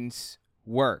minds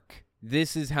work.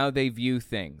 This is how they view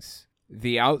things.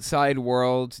 The outside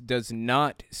world does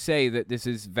not say that this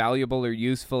is valuable or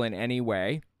useful in any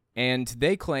way. And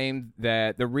they claim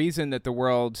that the reason that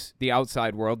the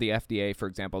outside world, the FDA, for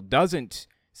example, doesn't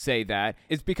say that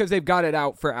is because they've got it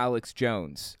out for Alex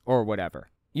Jones or whatever.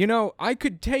 You know, I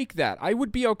could take that. I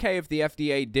would be okay if the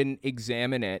FDA didn't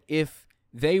examine it if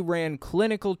they ran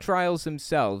clinical trials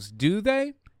themselves. Do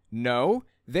they? No.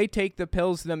 They take the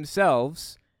pills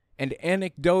themselves and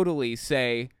anecdotally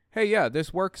say, hey, yeah,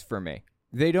 this works for me.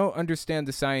 They don't understand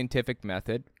the scientific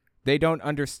method. They don't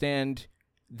understand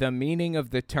the meaning of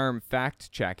the term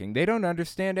fact-checking. They don't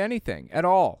understand anything at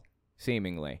all,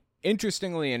 seemingly.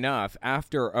 Interestingly enough,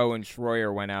 after Owen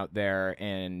Schroyer went out there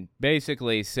and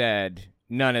basically said,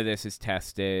 none of this is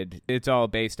tested, it's all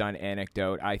based on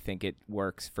anecdote, I think it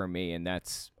works for me, and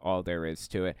that's all there is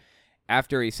to it.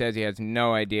 After he says he has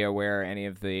no idea where any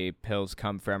of the pills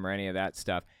come from or any of that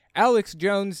stuff, Alex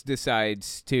Jones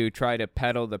decides to try to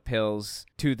peddle the pills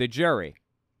to the jury.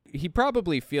 He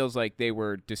probably feels like they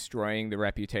were destroying the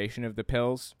reputation of the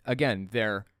pills. Again,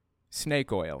 they're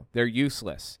snake oil. They're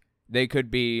useless. They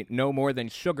could be no more than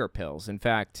sugar pills. In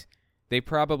fact, they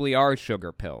probably are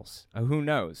sugar pills. Who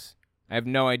knows? I have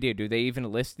no idea. Do they even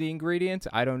list the ingredients?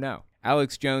 I don't know.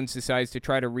 Alex Jones decides to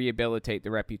try to rehabilitate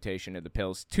the reputation of the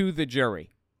pills to the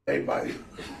jury. By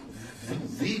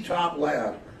the top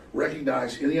lab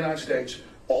recognized in the United States,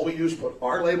 all we use is put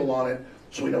our label on it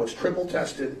so we know it's triple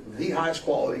tested, the highest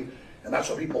quality, and that's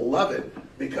why people love it,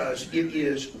 because it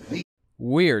is the...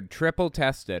 Weird. Triple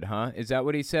tested, huh? Is that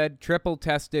what he said? Triple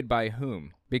tested by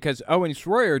whom? Because Owen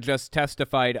Schroyer just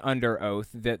testified under oath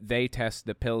that they test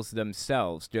the pills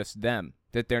themselves, just them.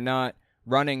 That they're not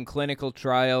running clinical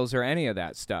trials or any of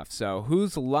that stuff. So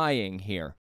who's lying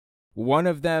here? One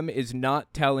of them is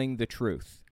not telling the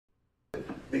truth.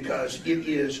 Because it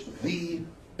is the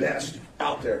best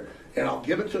out there. And I'll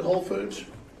give it to Whole Foods,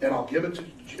 and I'll give it to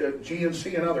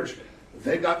GNC and others.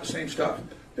 They've got the same stuff.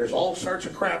 There's all sorts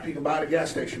of crap you can buy at a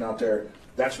gas station out there.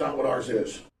 That's not what ours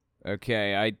is.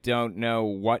 Okay, I don't know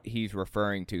what he's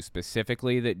referring to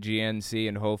specifically that GNC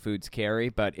and Whole Foods carry,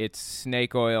 but it's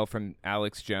snake oil from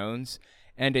Alex Jones,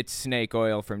 and it's snake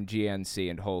oil from GNC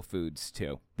and Whole Foods,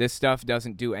 too. This stuff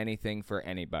doesn't do anything for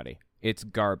anybody. It's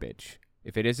garbage.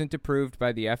 If it isn't approved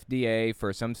by the FDA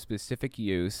for some specific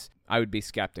use, I would be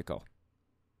skeptical.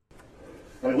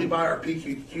 I mean, we buy our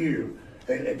PQQ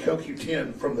and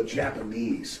CoQ10 from the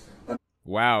Japanese.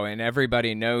 Wow, and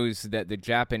everybody knows that the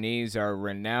Japanese are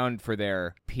renowned for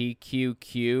their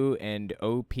PQQ and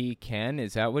OP-Ken.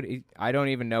 Is that what I don't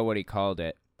even know what he called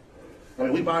it. I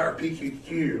mean, we buy our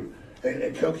PQQ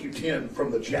and CoQ10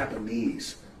 from the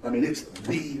Japanese. I mean, it's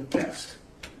the best.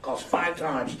 It costs 5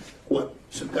 times what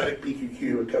synthetic PQQ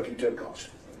and CoQ10 cost.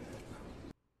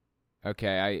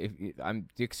 Okay, I'm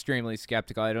extremely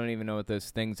skeptical. I don't even know what those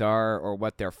things are or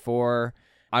what they're for.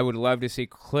 I would love to see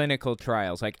clinical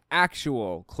trials, like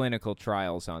actual clinical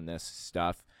trials on this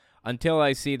stuff. Until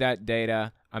I see that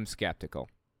data, I'm skeptical.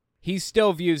 He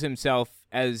still views himself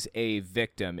as a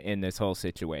victim in this whole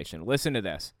situation. Listen to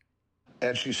this.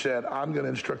 And she said, I'm going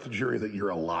to instruct the jury that you're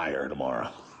a liar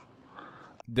tomorrow.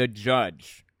 The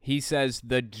judge. He says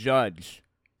the judge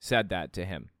said that to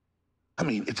him. I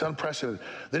mean, it's unprecedented.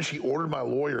 Then she ordered my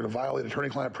lawyer to violate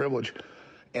attorney-client privilege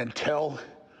and tell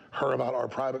her about our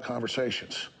private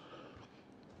conversations,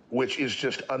 which is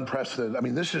just unprecedented. I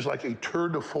mean, this is like a tour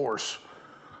de force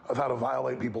of how to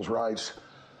violate people's rights.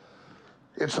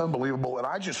 It's unbelievable, and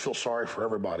I just feel sorry for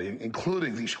everybody,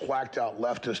 including these whacked out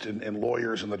leftists and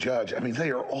lawyers and the judge. I mean,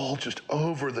 they are all just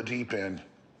over the deep end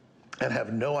and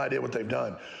have no idea what they've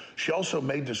done. She also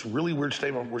made this really weird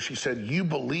statement where she said, you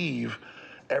believe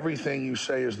everything you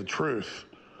say is the truth.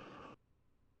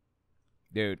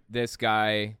 Dude, this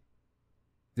guy,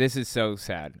 this is so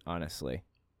sad, honestly.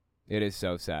 It is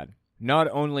so sad. Not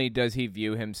only does he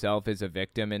view himself as a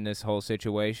victim in this whole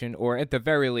situation, or at the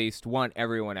very least want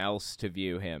everyone else to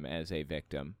view him as a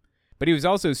victim, But he was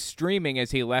also streaming as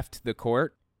he left the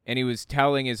court, and he was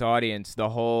telling his audience the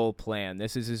whole plan.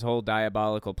 This is his whole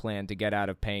diabolical plan to get out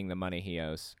of paying the money he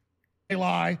owes. They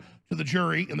lie to the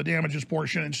jury in the damages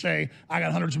portion and say, I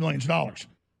got hundreds of millions of dollars.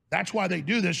 That's why they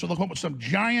do this, so they'll come up with some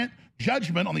giant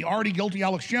judgment on the already guilty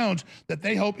Alex Jones that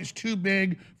they hope is too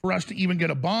big for us to even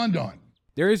get a bond on.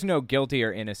 There is no guilty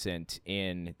or innocent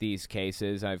in these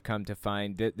cases. I've come to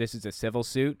find that this is a civil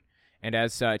suit, and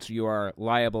as such, you are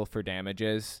liable for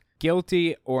damages.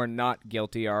 Guilty or not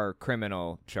guilty are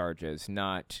criminal charges,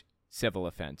 not civil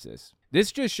offenses.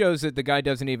 This just shows that the guy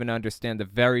doesn't even understand the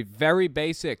very, very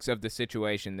basics of the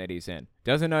situation that he's in.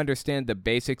 Doesn't understand the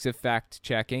basics of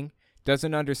fact-checking.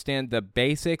 Doesn't understand the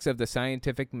basics of the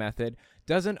scientific method.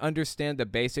 Doesn't understand the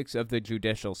basics of the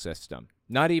judicial system.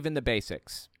 Not even the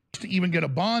basics. To even get a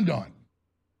bond on.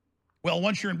 Well,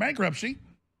 once you're in bankruptcy,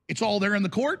 it's all there in the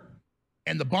court,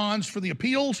 and the bonds for the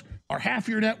appeals are half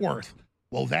your net worth.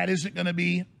 Well, that isn't going to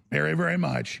be very, very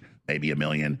much, maybe $1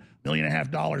 million,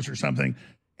 $1.5 million or something,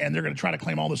 and they're going to try to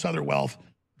claim all this other wealth,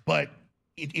 but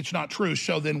it's not true.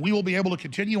 So then we will be able to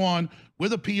continue on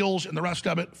with appeals and the rest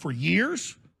of it for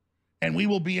years, and we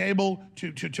will be able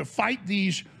to fight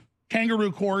these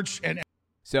kangaroo courts. And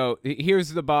so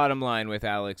here's the bottom line with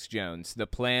Alex Jones. The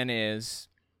plan is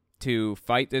to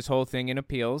fight this whole thing in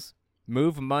appeals,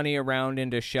 move money around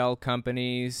into shell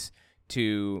companies,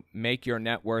 to make your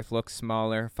net worth look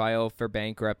smaller, file for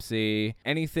bankruptcy,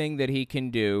 anything that he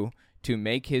can do to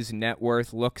make his net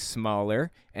worth look smaller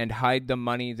and hide the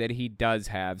money that he does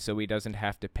have so he doesn't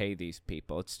have to pay these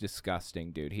people. It's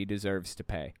disgusting, dude. He deserves to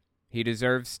pay. He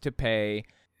deserves to pay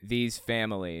these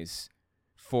families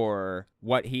for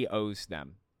what he owes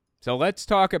them. So let's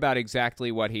talk about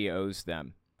exactly what he owes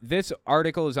them. This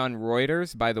article is on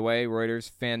Reuters. By the way, Reuters,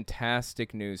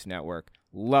 fantastic news network.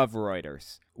 Love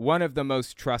Reuters. One of the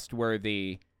most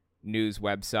trustworthy news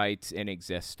websites in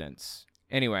existence.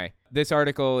 Anyway, this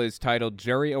article is titled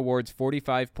Jury Awards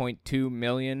 $45.2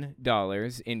 million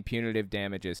in Punitive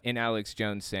Damages in Alex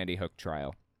Jones' Sandy Hook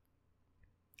Trial.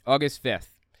 August 5th.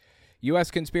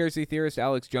 U.S. conspiracy theorist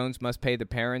Alex Jones must pay the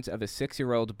parents of a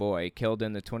 6-year-old boy killed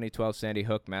in the 2012 Sandy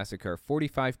Hook massacre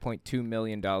 $45.2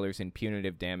 million in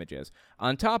punitive damages,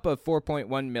 on top of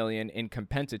 $4.1 million in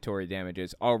compensatory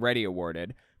damages already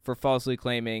awarded for falsely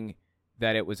claiming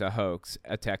that it was a hoax,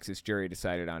 a Texas jury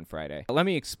decided on Friday. Let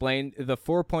me explain. The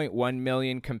 $4.1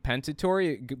 million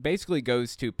compensatory basically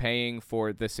goes to paying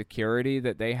for the security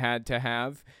that they had to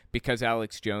have because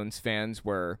Alex Jones fans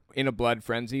were in a blood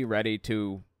frenzy ready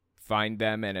to find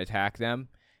them and attack them.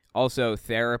 Also,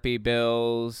 therapy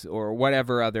bills or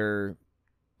whatever other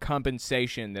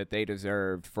compensation that they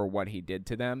deserved for what he did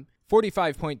to them.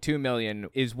 $45.2 million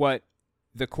is what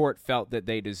the court felt that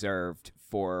they deserved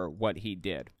for what he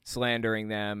did, slandering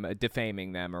them,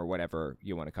 defaming them, or whatever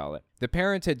you want to call it. The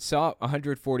parents had sought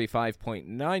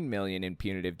 $145.9 million in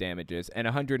punitive damages and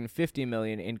 $150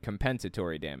 million in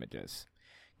compensatory damages.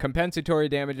 Compensatory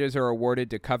damages are awarded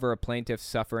to cover a plaintiff's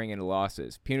suffering and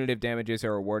losses. Punitive damages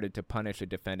are awarded to punish a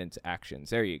defendant's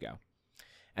actions. There you go.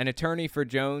 An attorney for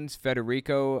Jones,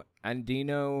 Federico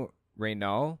Andino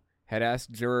Reynal, had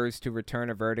asked jurors to return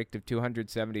a verdict of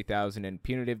 $270,000 in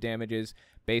punitive damages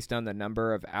based on the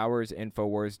number of hours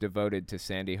InfoWars devoted to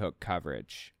Sandy Hook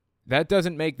coverage. That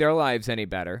doesn't make their lives any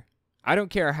better. I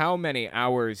don't care how many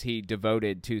hours he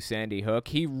devoted to Sandy Hook.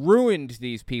 He ruined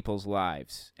these people's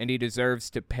lives, and he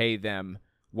deserves to pay them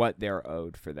what they're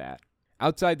owed for that.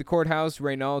 Outside the courthouse,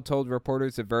 Reynal told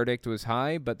reporters the verdict was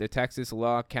high, but the Texas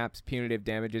law caps punitive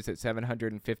damages at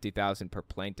 $750,000 per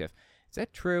plaintiff. Is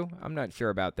that true? I'm not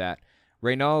sure about that.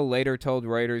 Reynal later told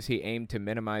Reuters he aimed to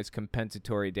minimize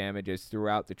compensatory damages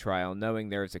throughout the trial, knowing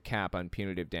there is a cap on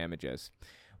punitive damages.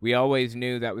 We always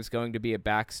knew that was going to be a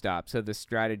backstop, so the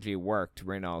strategy worked,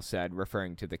 Reynal said,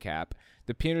 referring to the cap.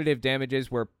 The punitive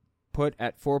damages were put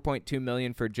at $4.2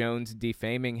 million for Jones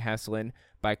defaming Heslin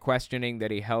by questioning that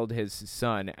he held his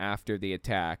son after the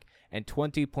attack, and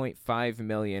 $20.5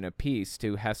 million apiece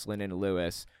to Heslin and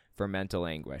Lewis for mental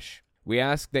anguish. We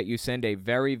ask that you send a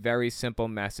very, very simple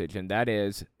message, and that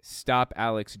is, stop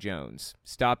Alex Jones.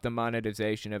 Stop the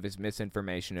monetization of his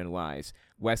misinformation and lies.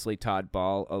 Wesley Todd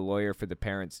Ball, a lawyer for the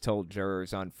parents, told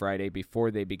jurors on Friday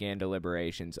before they began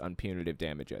deliberations on punitive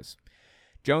damages.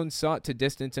 Jones sought to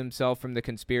distance himself from the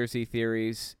conspiracy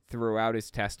theories throughout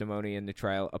his testimony in the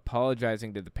trial,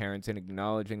 apologizing to the parents and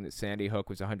acknowledging that Sandy Hook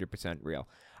was 100% real.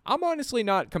 I'm honestly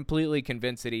not completely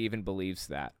convinced that he even believes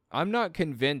that. I'm not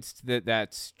convinced that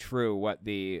that's true, what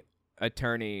the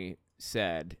attorney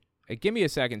said. Give me a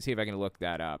second, see if I can look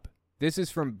that up. This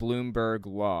is from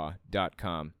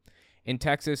BloombergLaw.com. In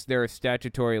Texas, there are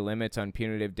statutory limits on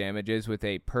punitive damages with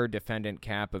a per-defendant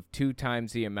cap of 2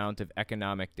 times the amount of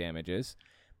economic damages,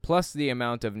 plus the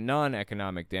amount of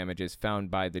non-economic damages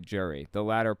found by the jury, the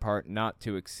latter part not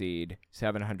to exceed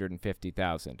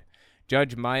 $750,000.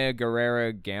 Judge Maya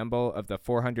Guerrera Gamble of the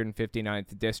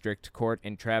 459th District Court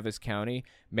in Travis County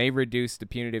may reduce the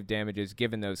punitive damages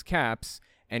given those caps,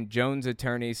 and Jones'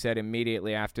 attorney said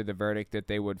immediately after the verdict that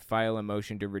they would file a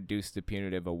motion to reduce the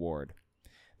punitive award.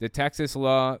 The Texas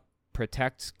law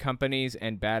protects companies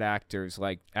and bad actors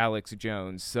like Alex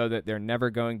Jones so that they're never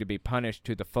going to be punished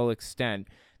to the full extent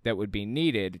that would be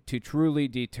needed to truly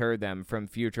deter them from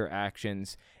future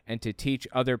actions and to teach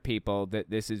other people that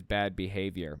this is bad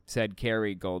behavior, said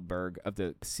Carrie Goldberg of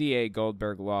the C.A.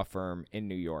 Goldberg law firm in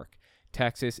New York.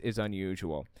 Texas is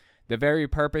unusual. The very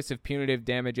purpose of punitive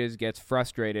damages gets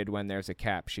frustrated when there's a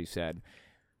cap, she said.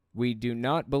 We do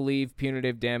not believe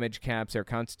punitive damage caps are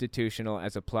constitutional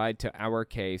as applied to our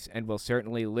case and will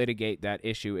certainly litigate that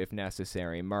issue if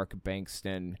necessary, Mark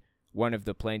Bankston, one of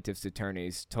the plaintiff's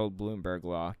attorneys, told Bloomberg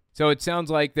Law. So it sounds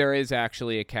like there is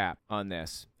actually a cap on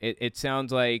this. It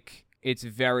sounds like it's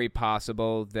very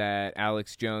possible that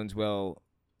Alex Jones will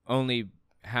only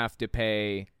have to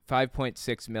pay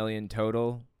 $5.6 million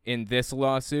total in this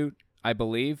lawsuit, I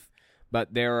believe.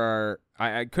 But there are,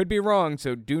 I could be wrong,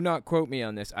 so do not quote me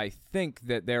on this. I think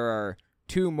that there are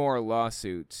 2 more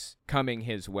lawsuits coming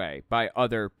his way by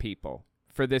other people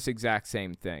for this exact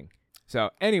same thing. So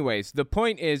anyways, the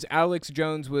point is Alex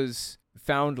Jones was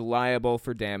found liable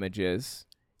for damages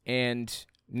and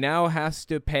now has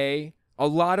to pay a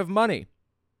lot of money,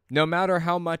 no matter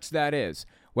how much that is.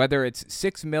 Whether it's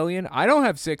 $6 million, I don't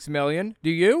have $6 million. Do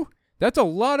you? That's a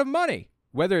lot of money.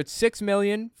 Whether it's $6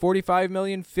 million, $45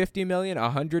 million, $50 million,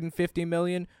 $150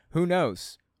 million, who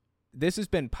knows? This has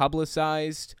been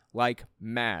publicized like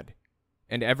mad.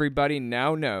 And everybody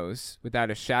now knows,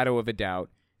 without a shadow of a doubt,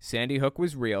 Sandy Hook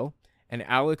was real, and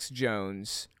Alex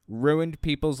Jones ruined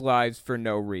people's lives for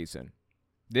no reason.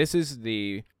 This is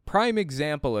the prime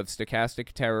example of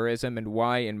stochastic terrorism and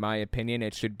why, in my opinion,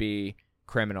 it should be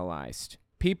criminalized.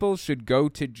 People should go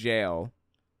to jail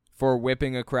for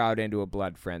whipping a crowd into a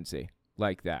blood frenzy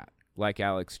like that, like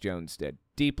Alex Jones did.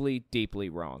 Deeply, deeply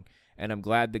wrong. And I'm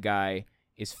glad the guy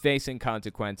is facing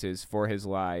consequences for his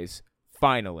lies,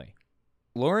 finally.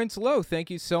 Lawrence Lowe, thank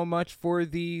you so much for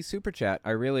the super chat.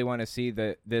 I really want to see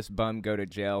this bum go to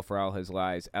jail for all his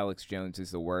lies. Alex Jones is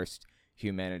the worst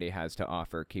humanity has to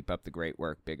offer. Keep up the great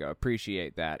work, Big O.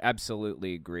 Appreciate that.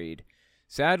 Absolutely agreed.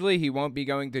 Sadly, he won't be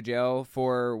going to jail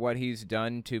for what he's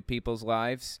done to people's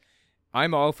lives.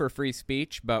 I'm all for free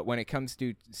speech, but when it comes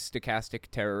to stochastic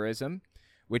terrorism,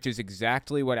 which is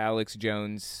exactly what Alex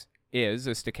Jones is,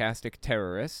 a stochastic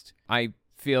terrorist, I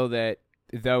feel that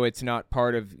though it's not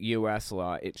part of U.S.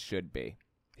 law, it should be.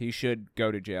 He should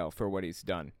go to jail for what he's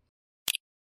done.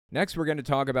 Next, we're going to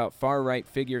talk about far-right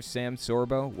figure Sam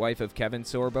Sorbo, wife of Kevin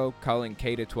Sorbo, calling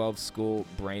K-12 school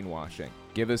brainwashing.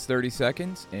 Give us 30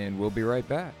 seconds, and we'll be right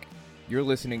back. You're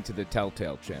listening to the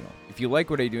Telltale Channel. If you like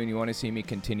what I do and you want to see me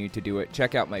continue to do it,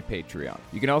 check out my Patreon.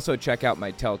 You can also check out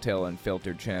my Telltale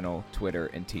Unfiltered channel, Twitter,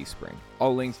 and Teespring.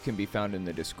 All links can be found in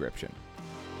the description.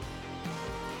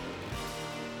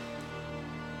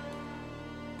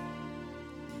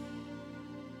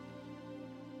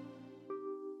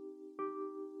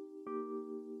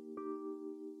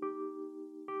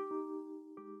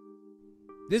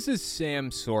 This is Sam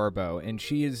Sorbo, and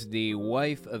she is the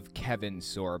wife of Kevin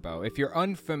Sorbo. If you're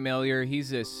unfamiliar, he's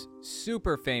this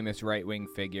super famous right-wing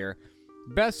figure,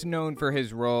 best known for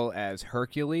his role as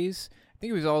Hercules. I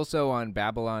think he was also on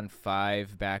Babylon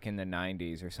 5 back in the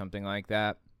 90s or something like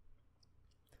that.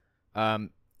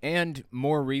 And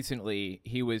more recently,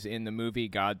 he was in the movie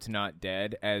God's Not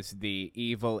Dead as the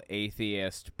evil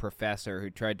atheist professor who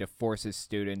tried to force his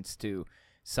students to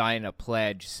sign a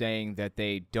pledge saying that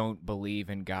they don't believe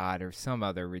in God or some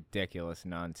other ridiculous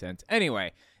nonsense.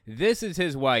 Anyway, this is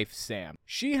his wife, Sam.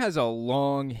 She has a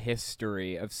long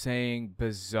history of saying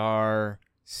bizarre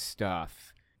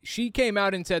stuff. She came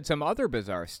out and said some other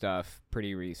bizarre stuff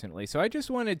pretty recently, so I just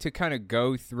wanted to kind of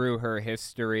go through her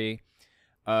history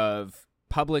of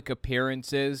public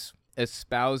appearances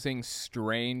espousing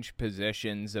strange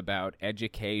positions about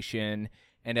education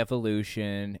and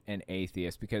evolution and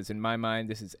atheists, because in my mind,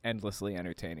 this is endlessly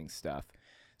entertaining stuff.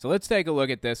 So let's take a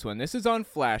look at this one. This is on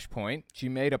Flashpoint. She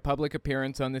made a public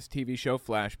appearance on this TV show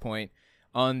Flashpoint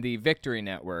on the Victory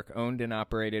Network, owned and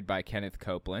operated by Kenneth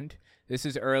Copeland. This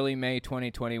is early May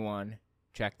 2021.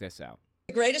 Check this out.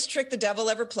 The greatest trick the devil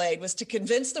ever played was to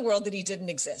convince the world that he didn't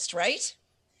exist, right?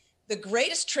 The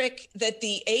greatest trick that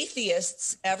the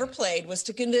atheists ever played was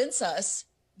to convince us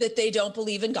that they don't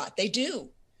believe in God. They do.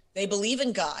 They believe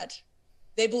in God.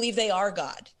 They believe they are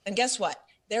God. And guess what?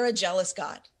 They're a jealous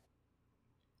God.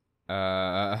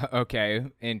 Okay,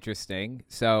 interesting.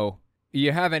 So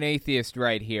you have an atheist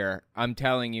right here. I'm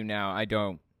telling you now, I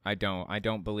don't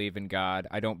believe in God.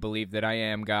 I don't believe that I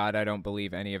am God. I don't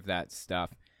believe any of that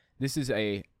stuff. This is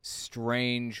a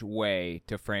strange way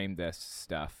to frame this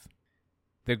stuff.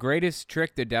 The greatest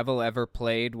trick the devil ever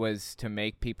played was to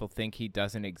make people think he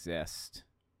doesn't exist.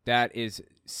 That is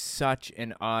such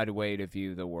an odd way to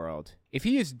view the world. If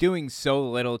he is doing so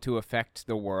little to affect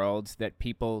the world that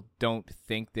people don't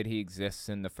think that he exists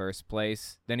in the first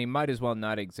place, then he might as well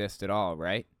not exist at all,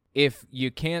 right? If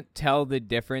you can't tell the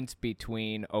difference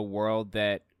between a world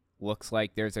that looks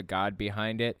like there's a God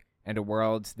behind it and a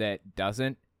world that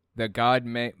doesn't, the God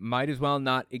might as well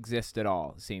not exist at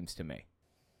all, it seems to me.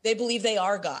 They believe they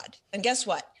are God. And guess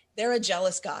what? They're a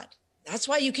jealous God. That's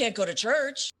why you can't go to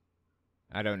church.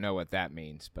 I don't know what that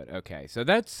means, but okay. So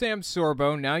that's Sam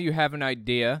Sorbo. Now you have an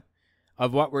idea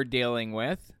of what we're dealing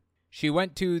with. She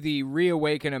went to the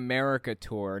Reawaken America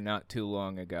tour not too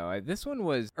long ago. This one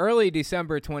was early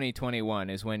December 2021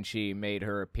 is when she made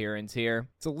her appearance here.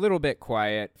 It's a little bit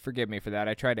quiet. Forgive me for that.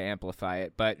 I tried to amplify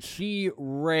it. But she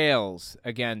rails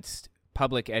against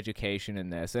public education in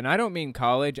this. And I don't mean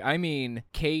college. I mean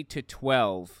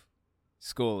K-12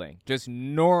 schooling. Just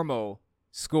normal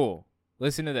school.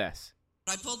 Listen to this.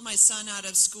 I pulled my son out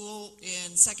of school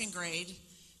in second grade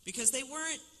because they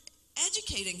weren't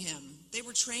educating him. They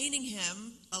were training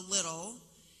him a little.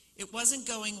 It wasn't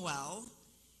going well.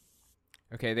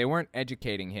 Okay, they weren't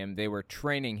educating him. They were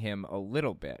training him a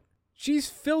little bit. She's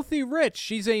filthy rich.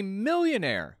 She's a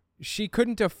millionaire. She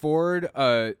couldn't afford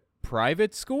a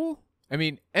private school? I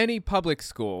mean, any public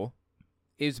school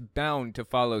is bound to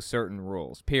follow certain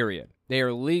rules, period. They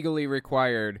are legally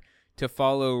required to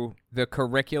follow the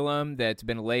curriculum that's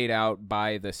been laid out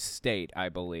by the state, I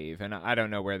believe. And I don't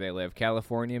know where they live.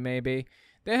 California, maybe?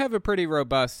 They have a pretty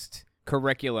robust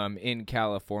curriculum in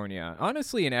California.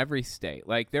 Honestly, in every state.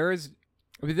 Like, there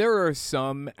are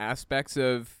some aspects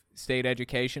of state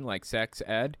education, like sex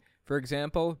ed, for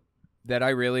example, that I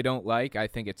really don't like. I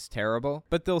think it's terrible.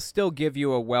 But they'll still give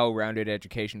you a well-rounded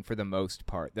education for the most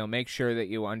part. They'll make sure that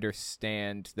you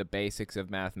understand the basics of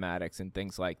mathematics and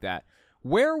things like that.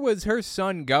 Where was her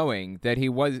son going that he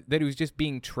was just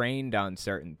being trained on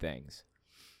certain things?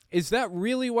 Is that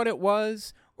really what it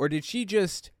was? Or did she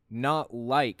just not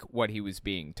like what he was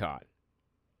being taught?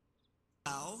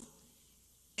 Well,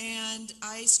 and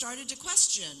I started to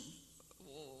question,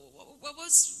 what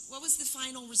was the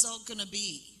final result going to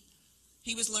be?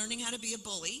 He was learning how to be a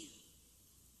bully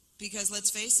because,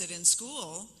 let's face it, in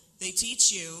school, they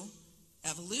teach you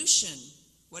evolution.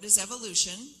 What is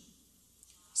evolution?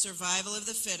 Survival of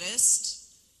the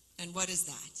fittest. And what is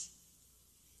that?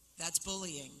 That's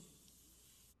bullying.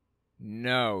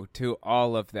 No, to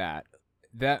all of that.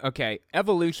 Okay,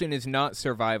 evolution is not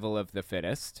survival of the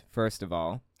fittest, first of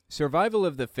all. Survival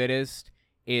of the fittest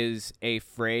is a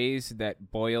phrase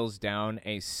that boils down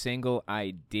a single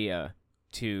idea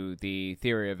to the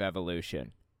theory of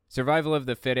evolution. Survival of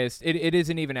the fittest, it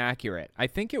isn't even accurate. I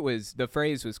think the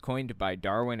phrase was coined by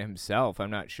Darwin himself,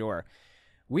 I'm not sure.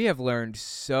 We have learned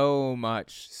so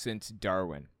much since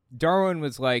Darwin. Darwin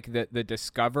was like the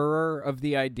discoverer of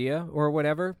the idea or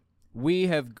whatever. We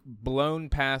have blown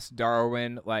past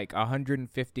Darwin like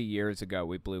 150 years ago.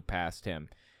 We blew past him.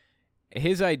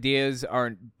 His ideas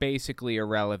are basically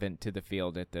irrelevant to the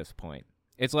field at this point.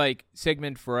 It's like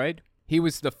Sigmund Freud. He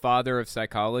was the father of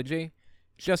psychology.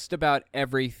 Just about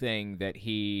everything that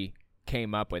he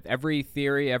came up with, every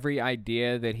theory, every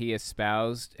idea that he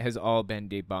espoused has all been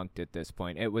debunked at this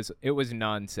point. It was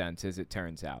nonsense, as it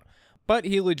turns out. But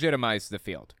he legitimized the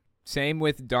field. Same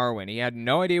with Darwin. He had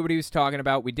no idea what he was talking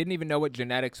about. We didn't even know what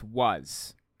genetics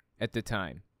was at the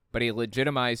time. But he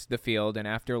legitimized the field, and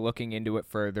after looking into it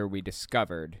further, we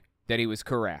discovered that he was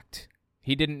correct.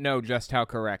 He didn't know just how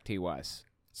correct he was.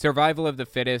 Survival of the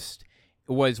fittest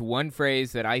was one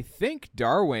phrase that I think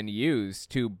Darwin used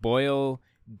to boil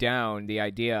down the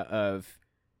idea of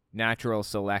natural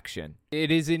selection.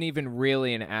 It isn't even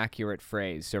really an accurate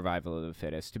phrase, survival of the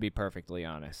fittest, to be perfectly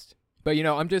honest. But,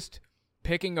 I'm just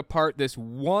picking apart this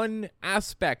one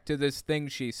aspect to this thing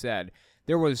she said.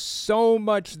 There was so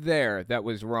much there that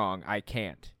was wrong. I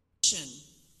can't.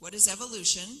 What is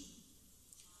evolution?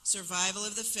 Survival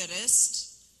of the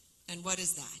fittest. And what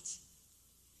is that?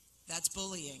 That's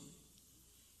bullying.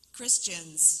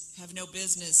 Christians have no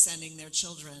business sending their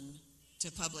children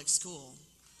to public school.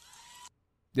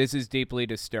 This is deeply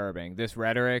disturbing. This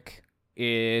rhetoric,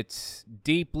 it's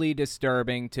deeply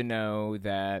disturbing to know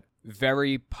that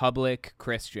very public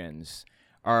Christians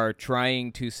are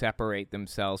trying to separate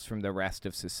themselves from the rest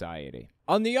of society.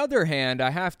 On the other hand,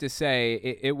 I have to say,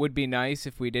 it would be nice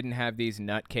if we didn't have these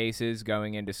nutcases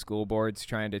going into school boards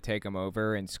trying to take them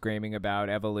over and screaming about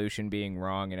evolution being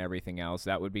wrong and everything else.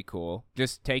 That would be cool.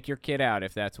 Just take your kid out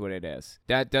if that's what it is.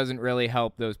 That doesn't really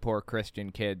help those poor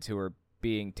Christian kids who are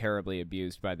being terribly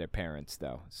abused by their parents,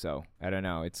 though. So, I don't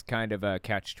know. It's kind of a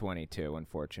catch-22,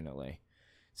 unfortunately.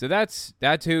 So that's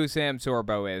who Sam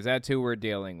Sorbo is. That's who we're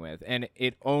dealing with. And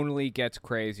it only gets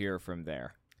crazier from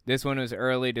there. This one was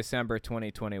early December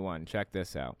 2021. Check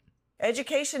this out.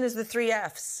 Education is the 3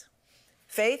 F's: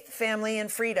 faith, family,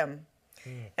 and freedom.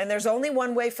 And there's only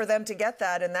one way for them to get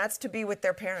that, and that's to be with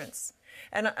their parents.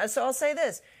 And so I'll say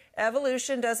this.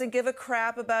 Evolution doesn't give a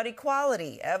crap about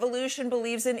equality. Evolution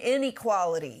believes in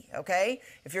inequality, okay?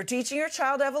 If you're teaching your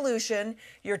child evolution,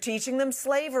 you're teaching them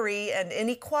slavery and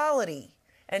inequality.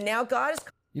 And now God is...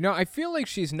 You know, I feel like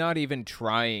she's not even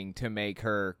trying to make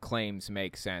her claims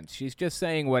make sense. She's just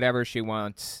saying whatever she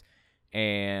wants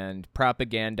and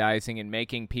propagandizing and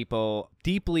making people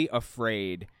deeply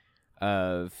afraid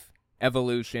of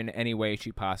evolution any way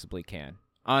she possibly can.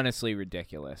 Honestly,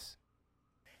 ridiculous.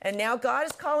 And now God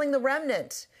is calling the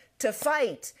remnant to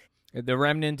fight. The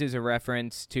remnant is a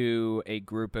reference to a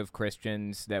group of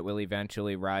Christians that will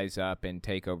eventually rise up and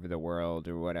take over the world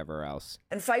or whatever else.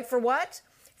 And fight for what?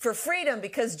 For freedom,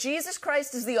 because Jesus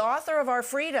Christ is the author of our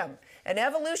freedom, and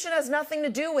evolution has nothing to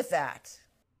do with that.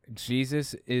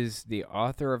 Jesus is the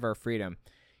author of our freedom.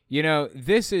 You know,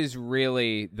 this is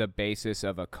really the basis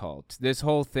of a cult. This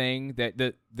whole thing, that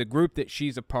the group that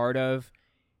she's a part of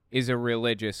is a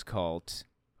religious cult.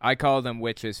 I call them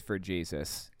Witches for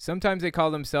Jesus. Sometimes they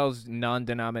call themselves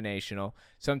non-denominational.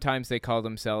 Sometimes they call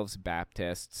themselves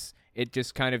Baptists. It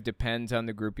just kind of depends on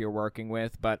the group you're working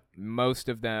with, but most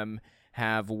of them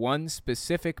have one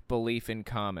specific belief in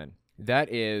common.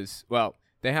 That is, well,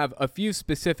 they have a few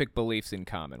specific beliefs in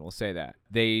common, we'll say that.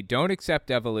 They don't accept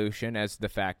evolution as the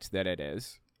fact that it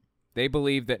is. They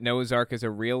believe that Noah's Ark is a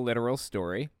real literal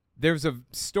story. There's a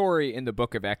story in the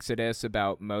book of Exodus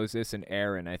about Moses and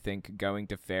Aaron, I think, going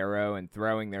to Pharaoh and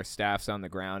throwing their staffs on the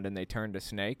ground and they turn to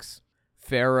snakes.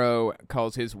 Pharaoh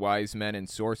calls his wise men and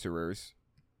sorcerers.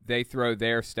 They throw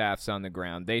their staffs on the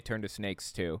ground. They turn to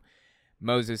snakes too.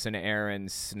 Moses and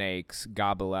Aaron's snakes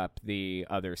gobble up the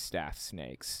other staff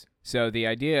snakes. So the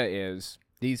idea is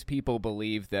these people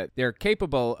believe that they're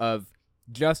capable of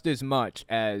just as much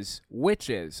as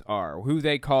witches are, who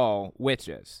they call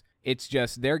witches. It's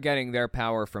just they're getting their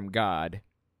power from God.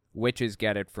 Witches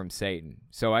get it from Satan.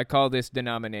 So I call this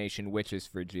denomination Witches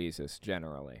for Jesus,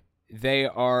 generally. They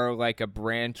are like a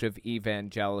branch of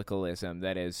evangelicalism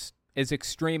that is as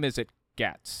extreme as it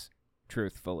gets,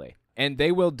 truthfully. And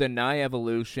they will deny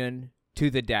evolution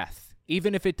to the death,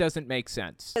 even if it doesn't make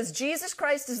sense. Because Jesus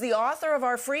Christ is the author of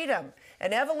our freedom,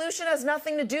 and evolution has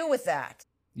nothing to do with that.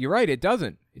 You're right, it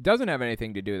doesn't. It doesn't have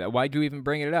anything to do with that. Why'd you even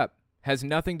bring it up? Has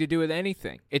nothing to do with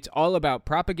anything. It's all about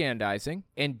propagandizing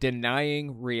and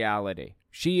denying reality.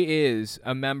 She is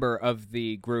a member of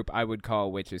the group I would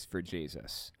call Witches for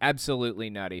Jesus. Absolutely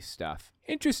nutty stuff.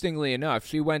 Interestingly enough,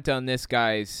 she went on this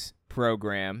guy's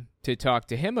program to talk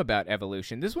to him about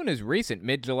evolution. This one is recent,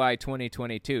 mid-July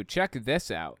 2022. Check this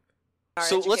out.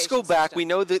 So let's go back. We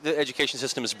know that the education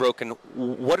system is broken.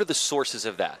 What are the sources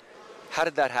of that? How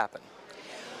did that happen?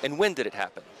 And when did it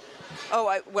happen?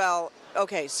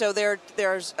 Okay, so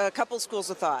there's a couple schools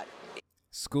of thought.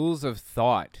 Schools of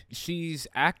thought. She's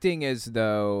acting as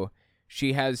though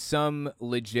she has some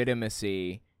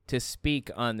legitimacy to speak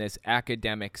on this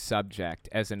academic subject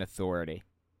as an authority.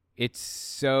 It's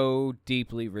so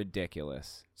deeply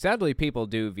ridiculous. Sadly, people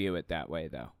do view it that way,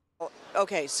 though.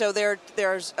 Okay, so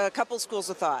there's a couple schools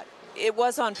of thought. It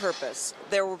was on purpose.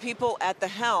 There were people at the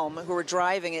helm who were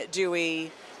driving it,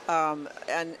 Dewey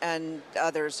and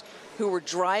others, who were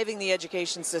driving the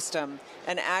education system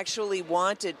and actually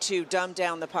wanted to dumb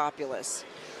down the populace.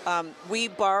 We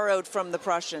borrowed from the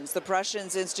Prussians. The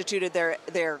Prussians instituted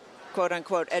their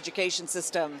quote-unquote education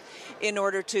system in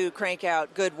order to crank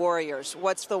out good warriors.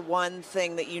 What's the one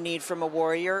thing that you need from a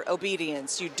warrior?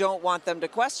 Obedience. You don't want them to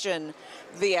question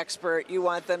the expert. You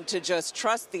want them to just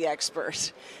trust the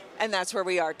expert. And that's where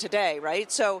we are today,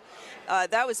 right? So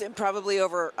that was probably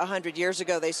over 100 years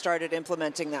ago they started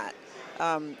implementing that.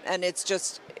 And it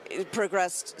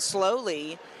progressed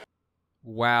slowly.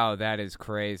 Wow, that is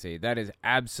crazy. That is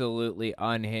absolutely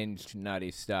unhinged,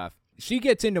 nutty stuff. She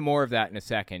gets into more of that in a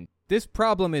second. This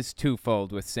problem is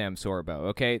twofold with Sam Sorbo,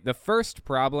 okay? The first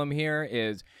problem here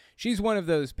is she's one of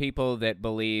those people that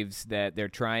believes that they're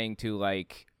trying to,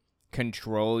 like,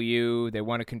 control you. They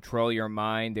want to control your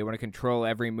mind. They want to control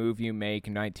every move you make,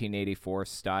 1984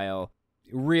 style.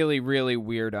 really, really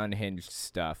weird, unhinged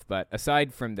stuff. But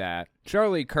aside from that,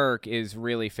 Charlie Kirk is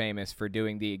really famous for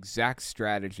doing the exact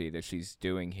strategy that she's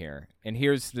doing here. And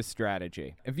here's the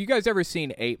strategy. Have you guys ever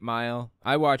seen 8 Mile?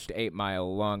 I watched 8 Mile a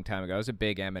long time ago. I was a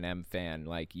big Eminem fan,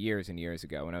 like years and years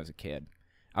ago when I was a kid.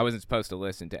 I wasn't supposed to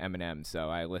listen to Eminem, so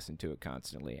I listened to it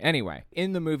constantly. Anyway,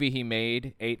 in the movie he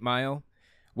made, 8 Mile,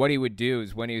 what he would do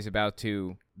is when he was about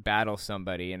to battle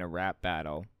somebody in a rap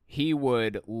battle, he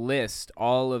would list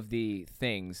all of the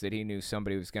things that he knew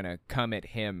somebody was going to come at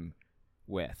him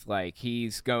with. Like,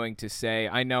 he's going to say,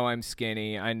 I know I'm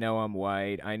skinny, I know I'm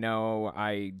white, I know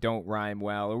I don't rhyme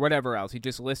well, or whatever else. He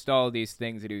just lists all of these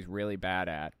things that he was really bad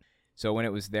at. So when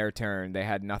it was their turn, they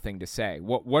had nothing to say.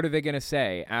 What are they going to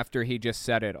say after he just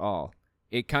said it all?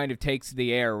 It kind of takes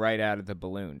the air right out of the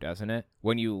balloon, doesn't it?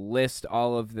 When you list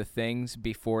all of the things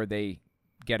before they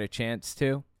get a chance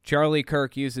to. Charlie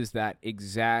Kirk uses that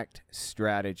exact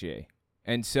strategy.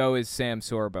 And so is Sam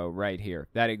Sorbo right here.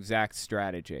 That exact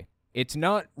strategy. It's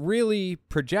not really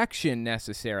projection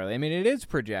necessarily. I mean, it is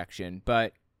projection,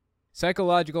 but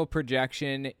psychological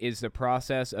projection is the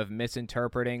process of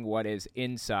misinterpreting what is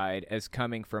inside as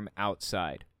coming from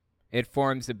outside. It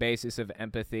forms the basis of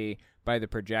empathy by the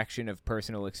projection of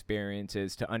personal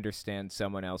experiences to understand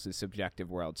someone else's subjective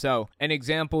world. So, an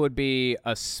example would be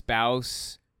a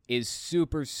spouse is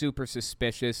super, super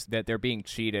suspicious that they're being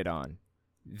cheated on.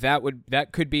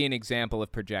 That could be an example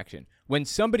of projection. When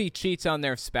somebody cheats on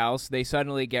their spouse, they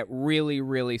suddenly get really,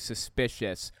 really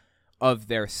suspicious of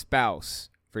their spouse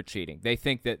for cheating. They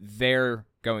think that they're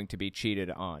going to be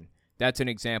cheated on. That's an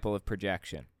example of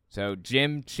projection. So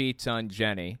Jim cheats on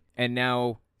Jenny and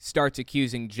now starts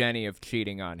accusing Jenny of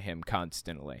cheating on him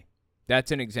constantly.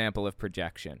 That's an example of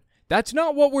projection. That's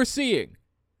not what we're seeing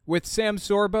with Sam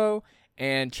Sorbo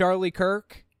and Charlie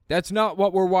Kirk. That's not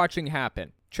what we're watching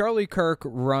happen. Charlie Kirk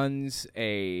runs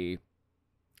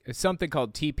something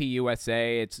called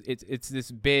TPUSA. It's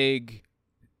this big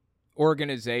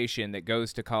organization that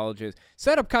goes to colleges,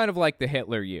 set up kind of like the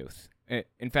Hitler Youth.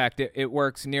 In fact, it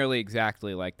works nearly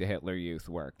exactly like the Hitler Youth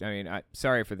worked. I mean,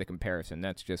 sorry for the comparison.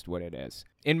 That's just what it is.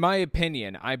 In my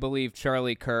opinion, I believe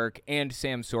Charlie Kirk and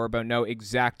Sam Sorbo know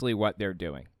exactly what they're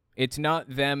doing. It's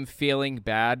not them feeling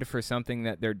bad for something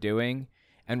that they're doing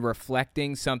and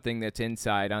reflecting something that's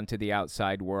inside onto the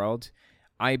outside world.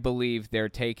 I believe they're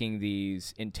taking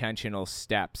these intentional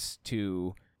steps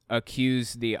to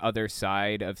accuse the other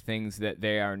side of things that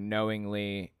they are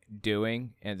knowingly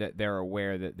doing and that they're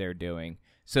aware that they're doing,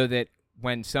 so that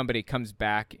when somebody comes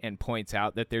back and points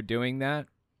out that they're doing that,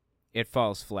 it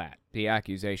falls flat. The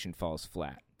accusation falls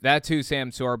flat. That's who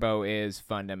Sam Sorbo is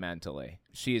fundamentally.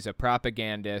 She is a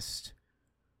propagandist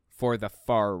for the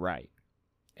far right,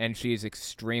 and she is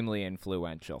extremely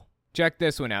influential. Check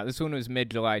this one out. This one was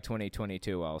mid-July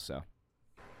 2022 also.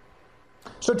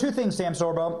 So 2 things, Sam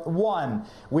Sorbo. 1,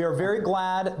 we are very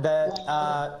glad that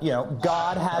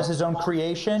God has his own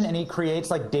creation, and he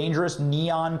creates like dangerous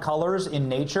neon colors in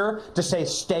nature to say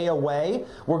stay away.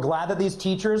 We're glad that these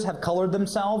teachers have colored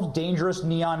themselves dangerous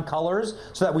neon colors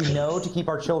so that we know to keep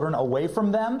our children away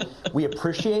from them. We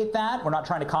appreciate that. We're not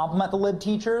trying to compliment the lib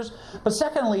teachers. But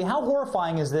secondly, how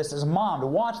horrifying is this as a mom to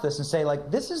watch this and say, like,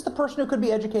 this is the person who could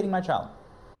be educating my child?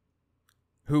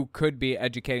 Who could be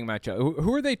educating my child?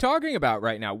 Who are they talking about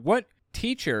right now? What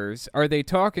teachers are they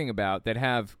talking about that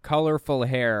have colorful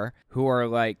hair who are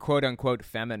like quote-unquote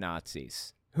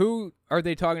feminazis? Who are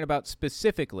they talking about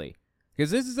specifically?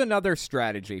 Because this is another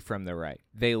strategy from the right.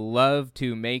 They love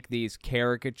to make these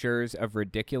caricatures of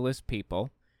ridiculous people,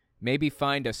 maybe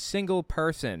find a single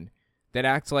person that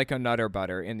acts like a Nutter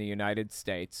Butter in the United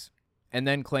States, and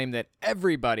then claim that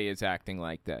everybody is acting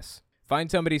like this. Find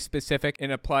somebody specific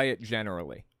and apply it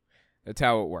generally. That's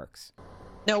how it works.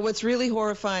 No, what's really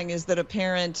horrifying is that a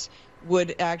parent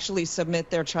would actually submit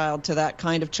their child to that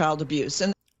kind of child abuse.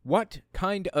 And what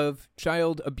kind of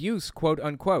child abuse, quote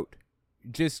unquote?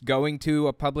 Just going to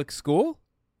a public school?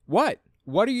 What?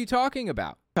 What are you talking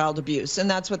about? Child abuse,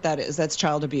 and that's what that is. That's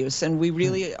child abuse, and we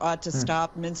really ought to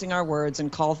stop mincing our words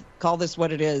and call this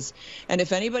what it is. And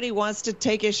if anybody wants to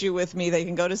take issue with me, they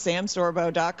can go to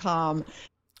samsorbo.com.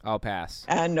 I'll pass.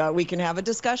 And we can have a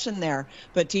discussion there.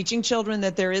 But teaching children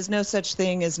that there is no such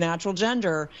thing as natural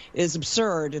gender is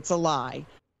absurd. It's a lie.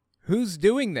 Who's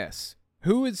doing this?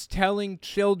 Who is telling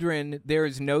children there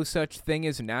is no such thing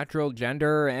as natural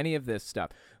gender or any of this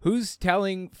stuff? Who's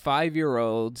telling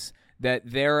 5-year-olds that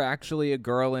they're actually a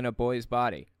girl in a boy's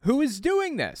body? Who is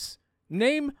doing this?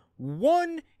 Name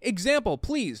one example,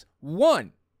 please.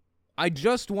 One. I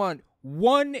just want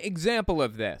one example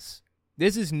of this.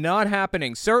 This is not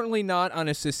happening, certainly not on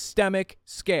a systemic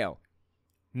scale.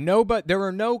 No, but there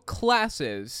are no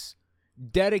classes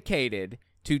dedicated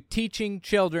to teaching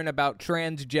children about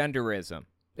transgenderism.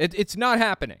 It's not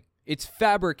happening. It's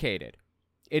fabricated.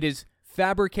 It is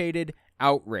fabricated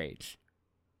outrage.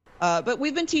 But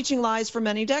we've been teaching lies for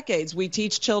many decades. We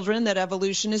teach children that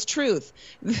evolution is truth,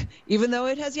 even though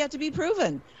it has yet to be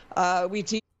proven.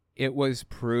 It was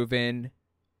proven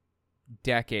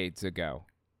decades ago.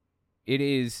 It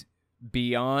is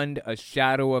beyond a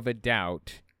shadow of a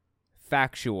doubt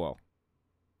factual.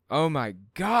 Oh my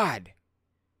God.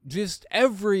 Just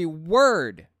every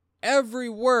word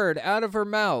out of her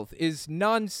mouth is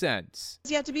nonsense.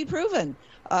 It's yet to be proven.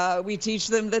 We teach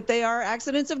them that they are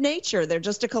accidents of nature. They're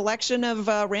just a collection of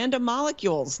random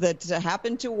molecules that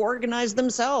happen to organize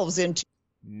themselves into.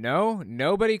 No,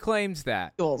 nobody claims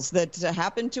that. That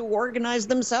happen to organize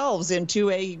themselves into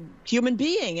a human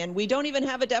being. And we don't even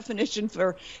have a definition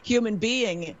for human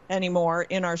being anymore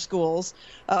in our schools,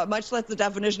 much less the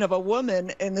definition of a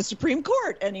woman in the Supreme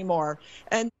Court anymore.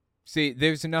 And see,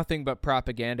 there's nothing but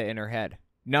propaganda in her head.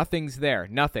 Nothing's there.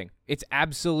 Nothing. It's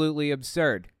absolutely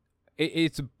absurd.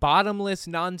 It's bottomless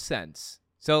nonsense.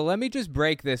 So let me just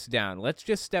break this down. Let's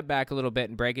just step back a little bit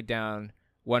and break it down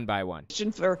one by one.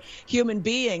 For human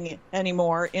being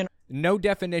anymore. No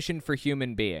definition for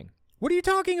human being. What are you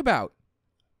talking about?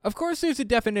 Of course there's a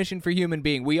definition for human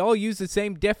being. We all use the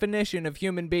same definition of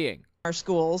human being. Our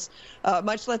schools,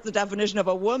 much less the definition of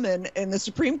a woman in the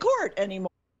Supreme Court anymore.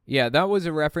 Yeah, that was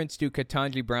a reference to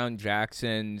Ketanji Brown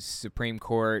Jackson's Supreme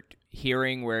Court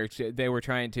hearing where they were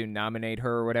trying to nominate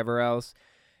her or whatever else.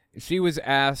 She was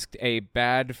asked a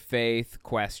bad faith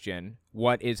question.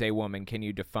 What is a woman? Can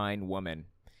you define woman?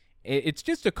 It's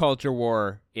just a culture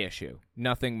war issue.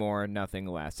 Nothing more, nothing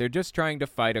less. They're just trying to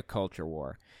fight a culture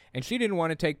war. And she didn't want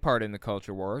to take part in the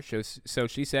culture war, so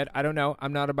she said, I don't know,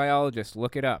 I'm not a biologist,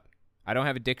 look it up. I don't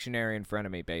have a dictionary in front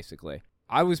of me, basically.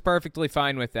 I was perfectly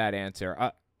fine with that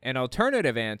answer. An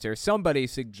alternative answer, somebody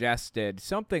suggested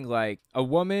something like, a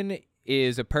woman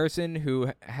is a person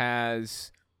who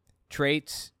has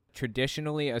traits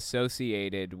traditionally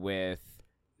associated with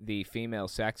the female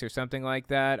sex or something like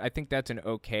that. I think that's an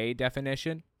okay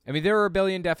definition. I mean, there are a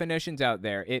billion definitions out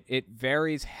there. It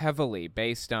varies heavily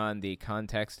based on the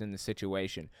context and the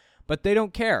situation. But they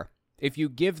don't care. If you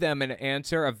give them an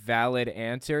answer, a valid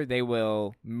answer, they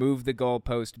will move the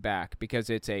goalpost back because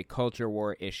it's a culture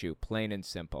war issue, plain and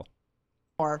simple.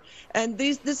 And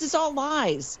this is all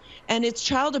lies, and it's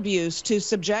child abuse to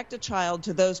subject a child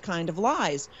to those kind of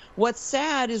lies. What's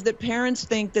sad is that parents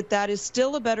think that that is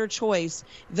still a better choice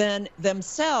than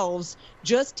themselves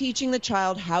just teaching the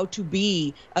child how to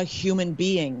be a human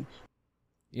being.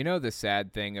 You know the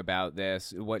sad thing about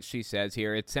this, what she says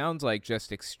here, it sounds like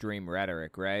just extreme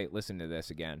rhetoric, right? Listen to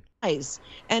this again.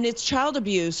 And it's child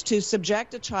abuse to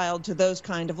subject a child to those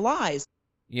kind of lies.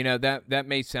 You know, that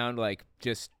may sound like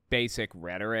just basic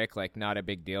rhetoric, like not a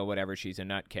big deal, whatever, she's a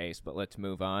nutcase, but let's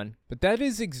move on. But that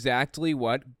is exactly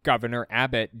what Governor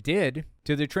Abbott did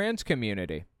to the trans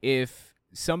community. If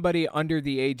somebody under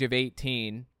the age of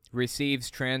 18 receives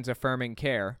trans-affirming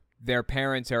care, their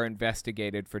parents are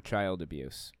investigated for child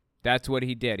abuse. That's what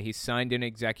he did. He signed an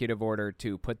executive order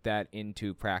to put that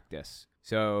into practice.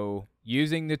 So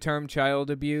using the term child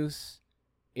abuse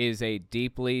is a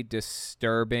deeply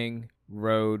disturbing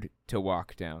road to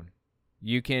walk down.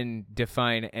 You can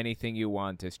define anything you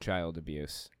want as child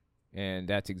abuse. And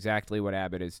that's exactly what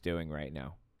Abbott is doing right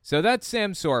now. So that's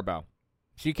Sam Sorbo.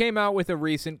 She came out with a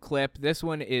recent clip. This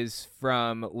one is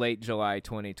from late July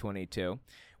 2022,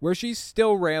 where she's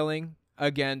still railing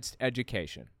against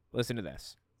education. Listen to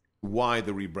this. Why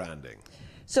the rebranding?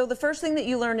 So the first thing that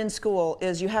you learn in school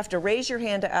is you have to raise your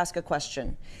hand to ask a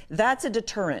question. That's a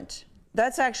deterrent.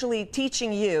 That's actually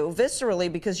teaching you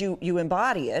viscerally, because you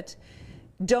embody it.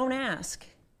 Don't ask.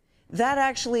 That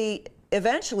actually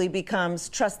eventually becomes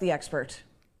trust the expert.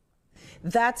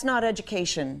 That's not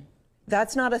education.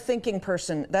 That's not a thinking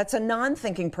person. That's a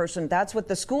non-thinking person. That's what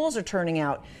the schools are turning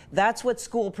out. That's what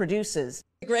school produces.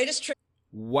 The greatest trick.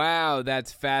 Wow,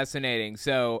 that's fascinating.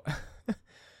 So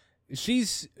she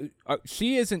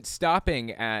isn't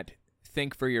stopping at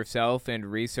think for yourself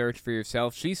and research for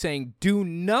yourself. She's saying do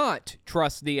not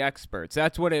trust the experts.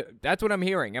 That's what I'm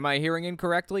hearing. Am I hearing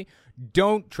incorrectly?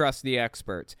 Don't trust the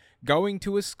experts. Going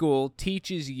to a school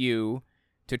teaches you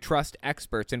to trust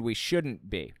experts, and we shouldn't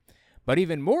be. But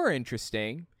even more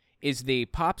interesting is the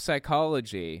pop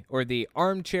psychology or the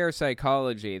armchair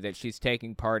psychology that she's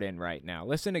taking part in right now.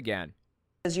 Listen again.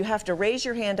 You have to raise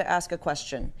your hand to ask a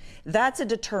question. That's a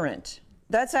deterrent.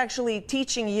 That's actually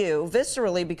teaching you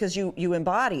viscerally, because you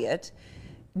embody it.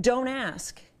 Don't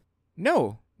ask.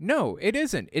 No, No, it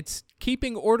isn't. It's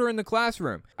keeping order in the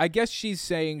classroom. I guess she's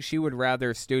saying she would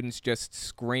rather students just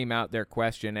scream out their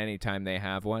question anytime they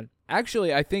have one.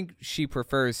 Actually, I think she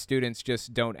prefers students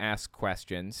just don't ask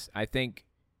questions. I think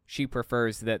she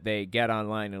prefers that they get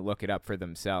online and look it up for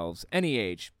themselves. Any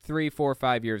age, 3, 4,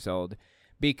 5 years old,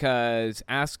 because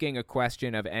asking a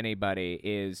question of anybody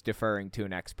is deferring to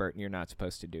an expert, and you're not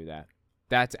supposed to do that.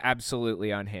 That's absolutely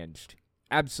unhinged.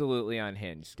 Absolutely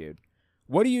unhinged, dude.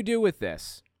 What do you do with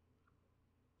this?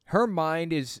 Her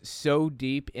mind is so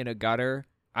deep in a gutter.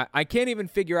 I can't even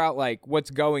figure out, like, what's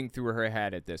going through her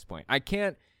head at this point. I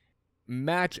can't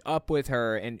match up with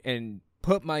her and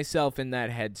put myself in that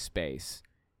headspace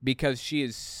because she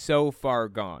is so far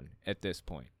gone at this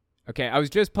point. Okay, I was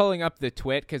just pulling up the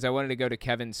twit because I wanted to go to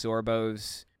Kevin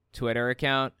Sorbo's Twitter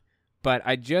account, but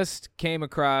I just came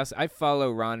across, I follow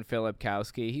Ron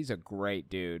Filipkowski. He's a great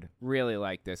dude. Really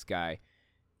like this guy.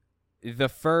 The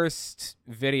first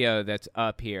video that's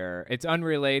up here, it's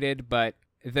unrelated, but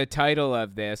the title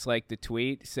of this, like the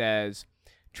tweet, says,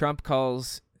 Trump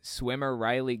calls swimmer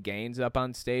Riley Gaines up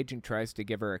on stage and tries to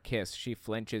give her a kiss. She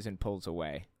flinches and pulls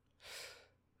away.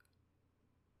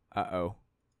 Uh-oh.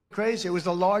 Crazy. It was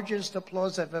the largest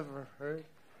applause I've ever heard.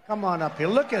 Come on up here.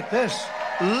 Look at this.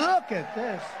 Look at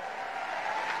this.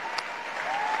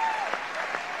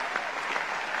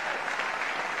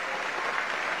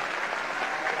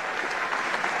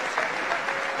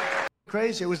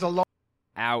 Crazy. It was the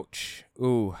Ouch.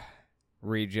 Ooh.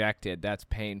 Rejected. That's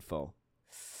painful.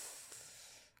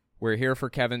 We're here for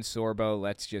Kevin Sorbo.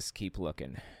 Let's just keep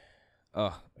looking.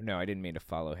 Oh, no, I didn't mean to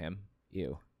follow him.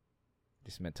 Ew.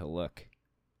 Just meant to look.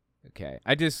 Okay.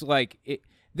 I just like it.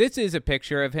 This is a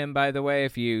picture of him, by the way,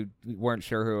 if you weren't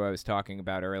sure who I was talking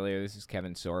about earlier. This is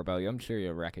Kevin Sorbo. I'm sure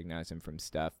you'll recognize him from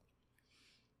stuff.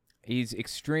 He's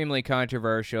extremely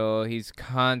controversial. He's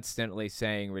constantly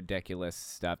saying ridiculous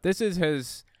stuff. This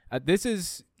is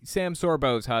Sam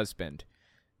Sorbo's husband.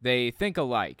 They think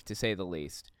alike, to say the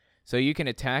least. So you can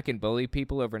attack and bully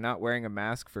people over not wearing a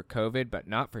mask for COVID, but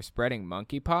not for spreading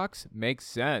monkeypox? Makes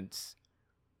sense.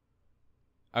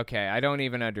 Okay, I don't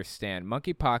even understand.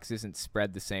 Monkeypox isn't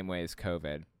spread the same way as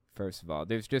COVID, first of all.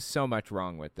 There's just so much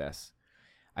wrong with this.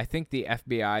 I think the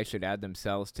FBI should add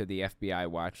themselves to the FBI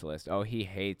watch list. Oh, he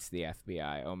hates the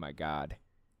FBI. Oh, my God.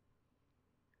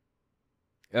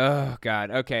 Oh,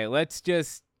 God. Okay, let's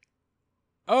just...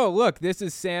 Oh, look, this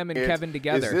is Sam and Kevin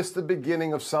together. Is this the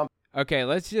beginning of something? Okay,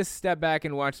 let's just step back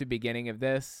and watch the beginning of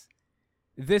this.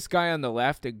 This guy on the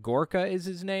left, Gorka is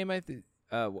his name, I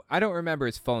don't remember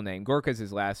his full name. Gorka's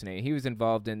his last name. He was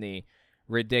involved in the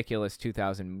ridiculous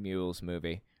 2000 Mules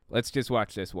movie. Let's just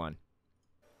watch this one.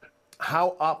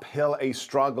 How uphill a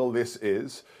struggle this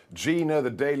is. Gina, the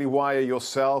Daily Wire,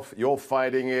 yourself, you're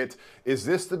fighting it. Is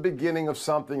this the beginning of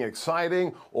something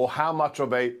exciting, or how much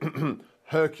of a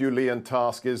Herculean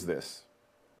task is this?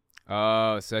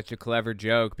 Oh, such a clever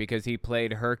joke, because he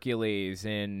played Hercules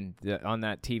on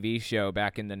that TV show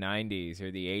back in the 90s or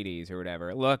the 80s or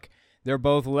whatever. Look, they're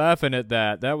both laughing at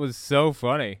that. That was so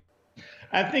funny.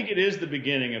 I think it is the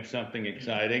beginning of something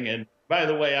exciting. And by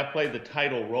the way, I played the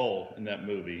title role in that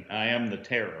movie. I am the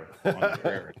terror on the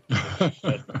prairie.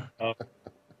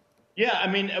 Yeah, I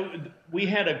mean, we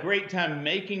had a great time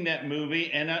making that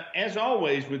movie. And as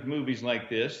always with movies like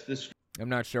this, I'm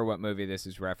not sure what movie this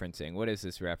is referencing. What is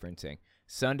this referencing?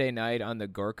 Sunday night on the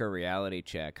Gorka Reality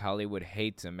Check. Hollywood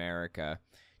hates America.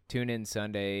 Tune in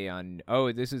Sunday on...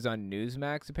 Oh, this is on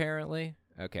Newsmax, apparently?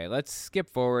 Okay, let's skip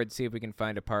forward, see if we can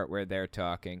find a part where they're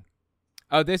talking.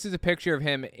 Oh, this is a picture of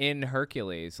him in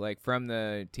Hercules, like from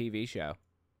the TV show.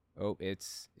 Oh,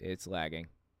 it's lagging.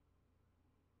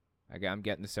 I'm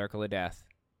getting the circle of death.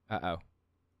 Uh-oh.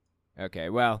 Okay,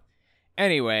 well...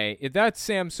 Anyway, if that's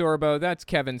Sam Sorbo, that's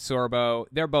Kevin Sorbo.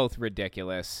 They're both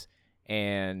ridiculous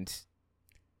and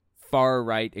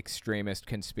far-right extremist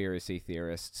conspiracy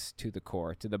theorists to the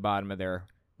core, to the bottom of their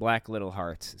black little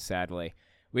hearts, sadly.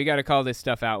 We got to call this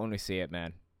stuff out when we see it,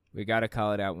 man. We got to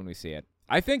call it out when we see it.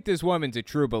 I think this woman's a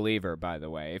true believer, by the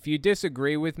way. If you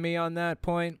disagree with me on that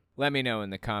point, let me know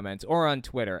in the comments or on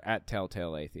Twitter at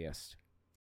TelltaleAtheist.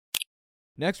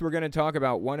 Next, we're going to talk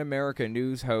about One America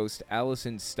News host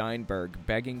Allison Steinberg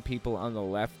begging people on the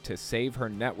left to save her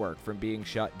network from being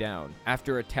shut down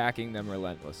after attacking them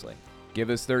relentlessly.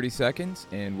 Give us 30 seconds,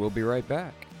 and we'll be right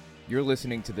back. You're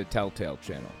listening to the Telltale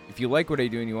Channel. If you like what I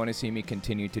do and you want to see me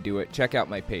continue to do it, check out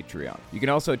my Patreon. You can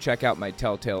also check out my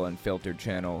Telltale Unfiltered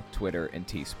channel, Twitter, and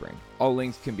Teespring. All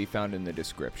links can be found in the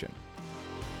description.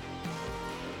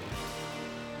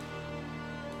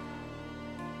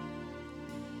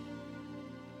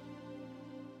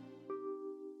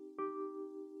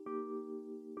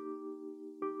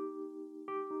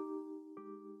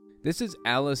 This is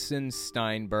Allison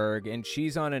Steinberg, and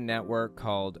she's on a network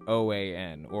called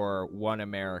OAN, or One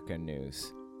America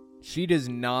News. She does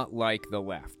not like the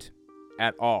left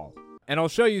at all. And I'll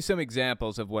show you some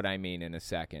examples of what I mean in a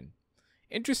second.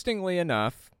 Interestingly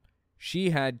enough,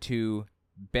 she had to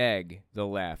beg the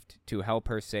left to help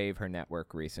her save her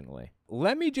network recently.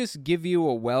 Let me just give you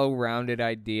a well-rounded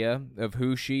idea of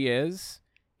who she is,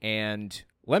 and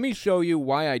let me show you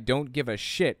why I don't give a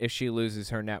shit if she loses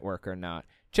her network or not.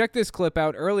 Check this clip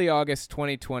out, early August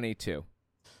 2022.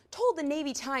 Told the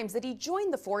Navy Times that he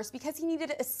joined the force because he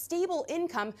needed a stable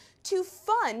income to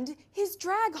fund his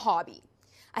drag hobby.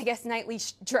 I guess nightly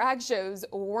drag shows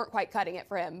weren't quite cutting it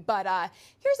for him, but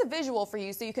here's a visual for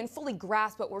you so you can fully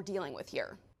grasp what we're dealing with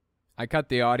here. I cut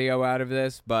the audio out of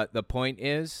this, but the point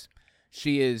is,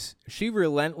 she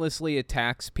relentlessly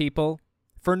attacks people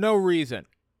for no reason.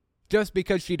 Just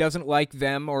because she doesn't like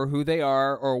them or who they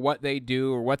are or what they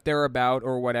do or what they're about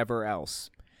or whatever else.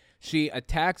 She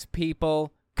attacks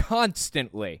people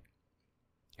constantly.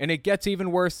 And it gets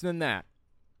even worse than that.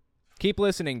 Keep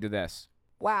listening to this.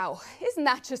 Wow, isn't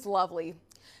that just lovely?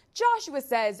 Joshua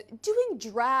says doing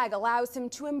drag allows him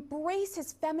to embrace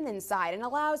his feminine side and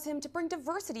allows him to bring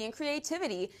diversity and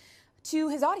creativity to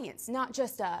his audience, not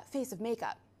just a face of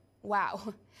makeup.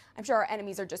 Wow, I'm sure our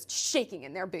enemies are just shaking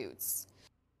in their boots.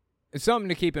 It's something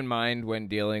to keep in mind when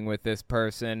dealing with this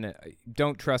person.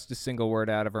 Don't trust a single word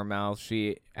out of her mouth.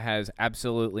 She has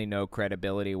absolutely no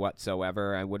credibility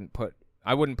whatsoever. I wouldn't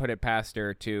put it past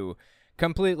her to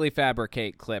completely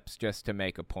fabricate clips just to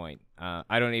make a point.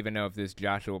 I don't even know if this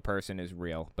Joshua person is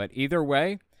real. But either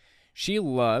way, she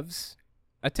loves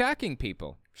attacking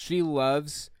people. She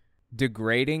loves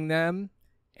degrading them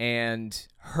and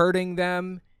hurting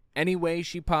them any way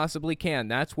she possibly can.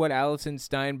 That's what Allison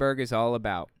Steinberg is all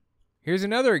about. Here's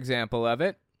another example of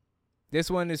it.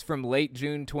 This one is from late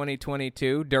June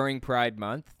 2022, during Pride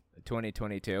Month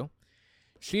 2022.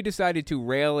 She decided to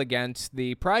rail against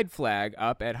the pride flag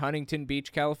up at Huntington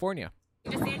Beach, California.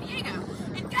 To San Diego,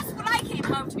 and guess what I came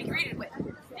home to be greeted with?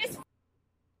 This.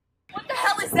 What the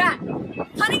hell is that?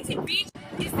 Huntington Beach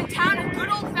is the town of good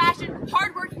old-fashioned,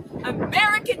 hardworking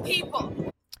American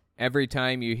people. Every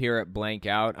time you hear it blank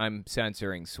out, I'm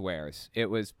censoring swears. It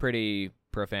was pretty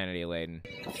profanity-laden.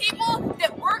 The people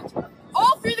that worked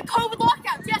all through the COVID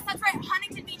lockdowns. Yes, that's right.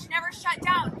 Huntington Beach never shut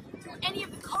down through any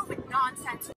of the COVID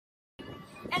nonsense.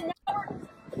 And now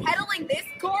we're peddling this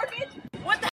garbage?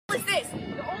 What the hell is this?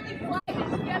 The only flag that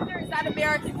should get there is that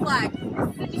American flag.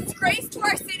 This is a disgrace to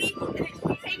our city, and it should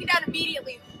be taken down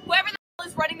immediately. Whoever the hell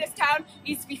is running this town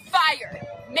needs to be fired.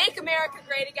 Make America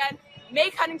great again.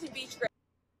 Make Huntington Beach great.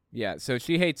 Yeah, so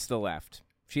she hates the left.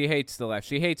 She hates the left.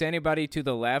 She hates anybody to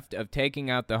the left of taking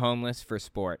out the homeless for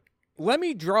sport. Let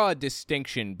me draw a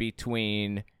distinction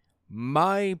between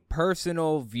my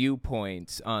personal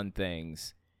viewpoints on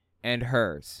things and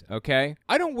hers, okay?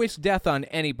 I don't wish death on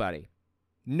anybody.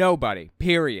 Nobody,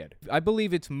 period. I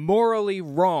believe it's morally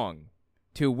wrong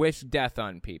to wish death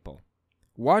on people.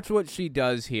 Watch what she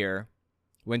does here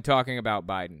when talking about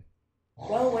Biden.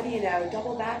 Well, what do you know?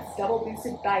 Double vax, double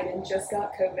boosted Biden just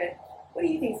got COVID. What do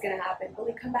you think is going to happen? Will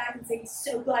he come back and say he's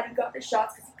so glad he got the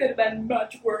shots because it could have been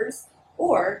much worse?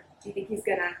 Or do you think he's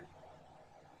going to...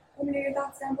 Let me know your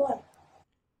thoughts down below.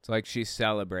 It's like she's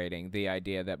celebrating the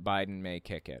idea that Biden may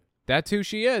kick it. That's who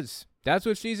she is. That's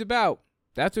what she's about.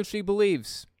 That's what she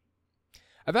believes.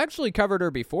 I've actually covered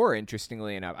her before,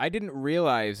 interestingly enough. I didn't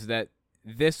realize that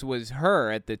this was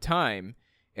her at the time.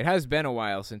 It has been a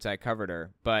while since I covered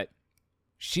her, but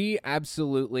she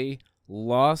absolutely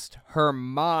lost her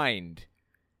mind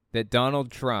that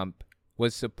Donald Trump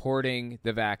was supporting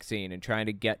the vaccine and trying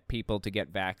to get people to get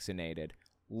vaccinated.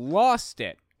 Lost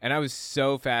it. And I was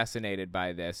so fascinated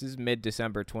by this. This is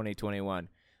mid-December 2021.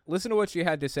 Listen to what she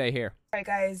had to say here. All right,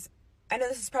 guys. I know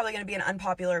this is probably going to be an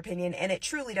unpopular opinion, and it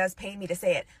truly does pain me to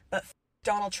say it, but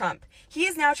Donald Trump. He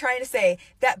is now trying to say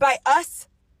that by us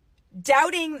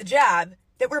doubting the jab,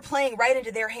 that we're playing right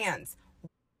into their hands.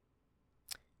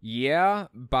 Yeah,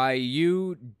 by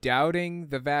you doubting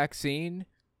the vaccine,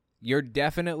 you're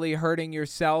definitely hurting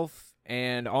yourself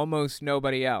and almost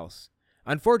nobody else.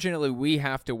 Unfortunately, we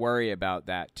have to worry about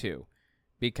that too,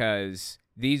 because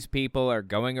these people are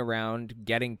going around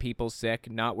getting people sick,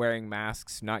 not wearing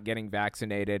masks, not getting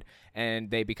vaccinated,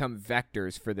 and they become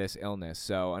vectors for this illness.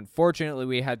 So unfortunately,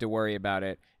 we had to worry about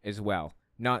it as well.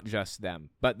 Not just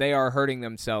them, but they are hurting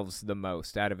themselves the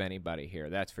most out of anybody here,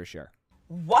 that's for sure.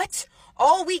 What?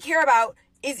 All we care about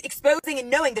is exposing and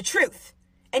knowing the truth.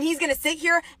 And he's going to sit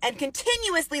here and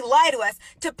continuously lie to us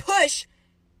to push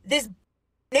this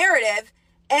narrative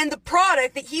and the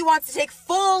product that he wants to take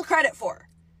full credit for.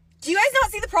 Do you guys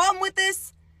not see the problem with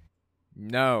this?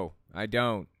 No, I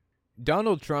don't.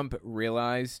 Donald Trump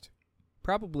realized,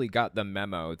 probably got the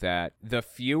memo, that the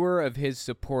fewer of his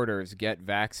supporters get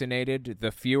vaccinated,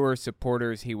 the fewer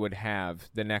supporters he would have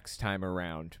the next time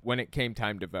around when it came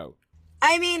time to vote.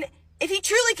 I mean, if he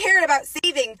truly cared about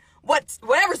saving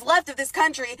whatever's left of this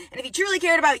country, and if he truly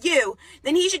cared about you,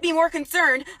 then he should be more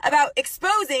concerned about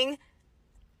exposing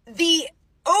the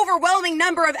overwhelming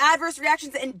number of adverse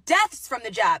reactions and deaths from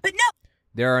the jab. But no.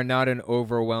 There are not an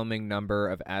overwhelming number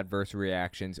of adverse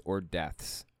reactions or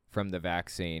deaths from the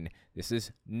vaccine. This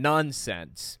is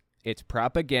nonsense. It's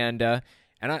propaganda,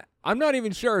 and I'm not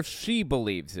even sure if she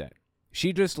believes it.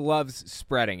 She just loves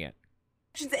spreading it.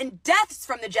 And deaths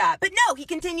from the jab. But no, he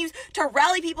continues to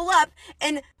rally people up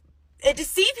and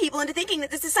deceive people into thinking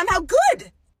that this is somehow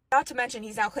good. Not to mention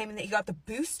he's now claiming that he got the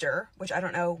booster, which I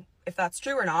don't know if that's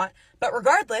true or not. But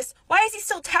regardless, why is he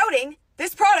still touting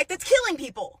this product that's killing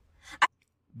people?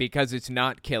 Because it's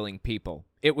not killing people.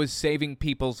 It was saving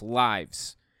people's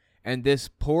lives. And this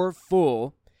poor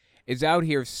fool is out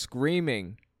here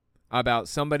screaming about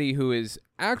somebody who is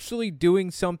actually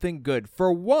doing something good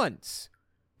for once.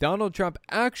 Donald Trump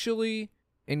actually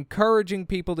encouraging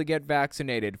people to get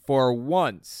vaccinated for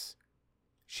once.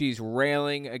 She's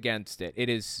railing against it. It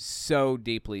is so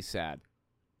deeply sad.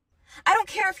 I don't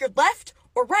care if you're left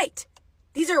or right.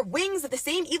 These are wings of the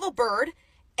same evil bird,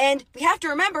 and we have to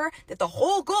remember that the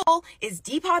whole goal is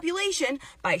depopulation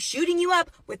by shooting you up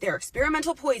with their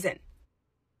experimental poison.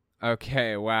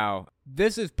 Okay, wow.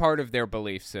 This is part of their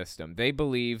belief system. They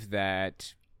believe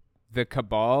that the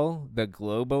cabal, the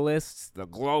globalists,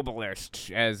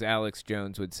 as Alex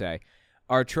Jones would say,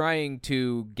 are trying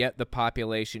to get the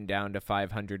population down to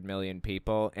 500 million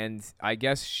people. And I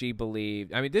guess she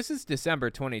believed, I mean, this is December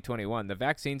 2021. The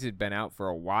vaccines had been out for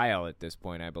a while at this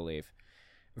point, I believe,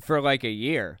 for like a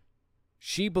year.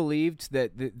 She believed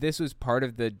that this was part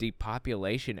of the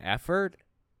depopulation effort.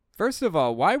 First of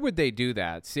all, why would they do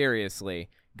that? Seriously,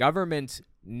 governments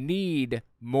need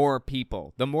more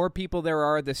people. The more people there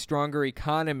are, the stronger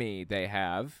economy they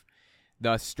have,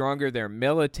 the stronger their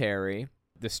military,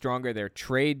 the stronger their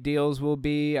trade deals will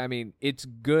be. I mean, it's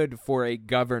good for a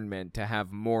government to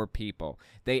have more people.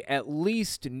 They at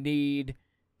least need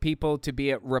people to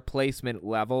be at replacement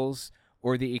levels,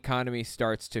 or the economy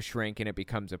starts to shrink and it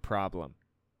becomes a problem.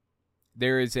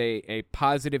 There is a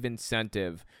positive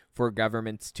incentive for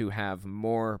governments to have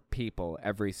more people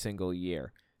every single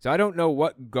year. So I don't know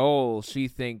what goal she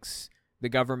thinks the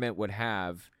government would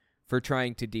have for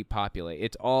trying to depopulate.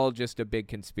 It's all just a big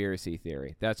conspiracy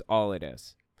theory. That's all it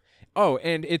is. Oh,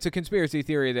 and it's a conspiracy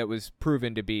theory that was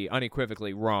proven to be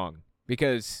unequivocally wrong,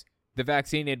 because the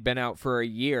vaccine had been out for a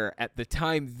year at the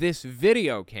time this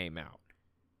video came out,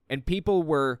 and people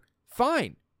were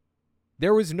fine.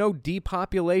 There was no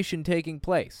depopulation taking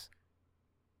place.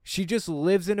 She just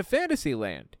lives in a fantasy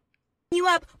land. You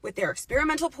up with their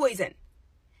experimental poison.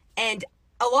 And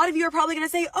a lot of you are probably going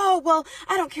to say, oh, well,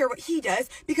 I don't care what he does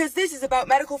because this is about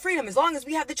medical freedom as long as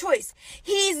we have the choice.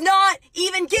 He's not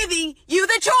even giving you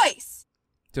the choice.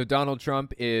 So Donald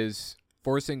Trump is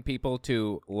forcing people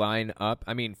to line up.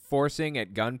 I mean, forcing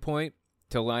at gunpoint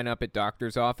to line up at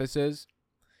doctor's offices.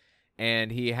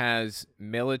 And he has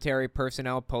military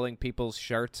personnel pulling people's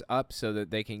shirts up so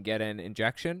that they can get an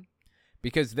injection.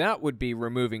 Because that would be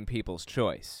removing people's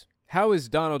choice. How is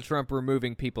Donald Trump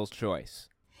removing people's choice?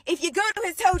 If you go to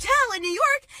his hotel in New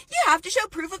York, you have to show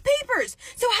proof of papers.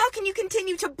 So how can you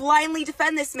continue to blindly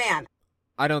defend this man?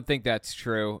 I don't think that's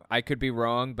true. I could be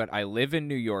wrong, but I live in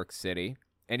New York City.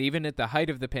 And even at the height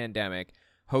of the pandemic,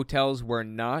 hotels were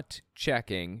not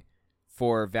checking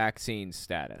for vaccine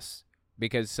status.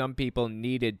 Because some people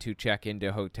needed to check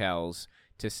into hotels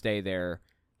to stay there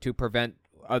to prevent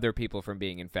other people from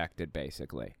being infected,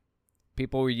 basically.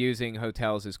 People were using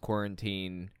hotels as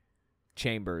quarantine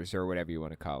chambers or whatever you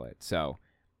want to call it. So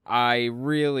I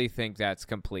really think that's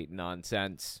complete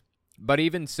nonsense. But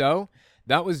even so,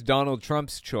 that was Donald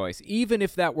Trump's choice. Even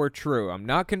if that were true, I'm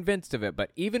not convinced of it,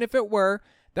 but even if it were,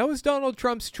 that was Donald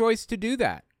Trump's choice to do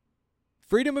that.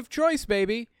 Freedom of choice,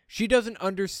 baby. She doesn't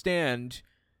understand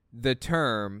the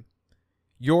term,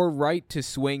 your right to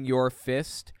swing your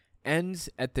fist ends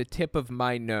at the tip of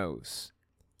my nose.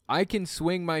 I can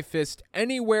swing my fist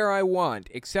anywhere I want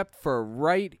except for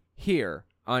right here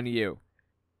on you.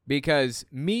 Because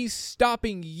me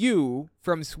stopping you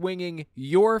from swinging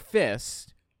your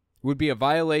fist would be a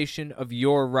violation of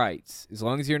your rights, as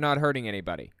long as you're not hurting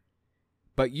anybody.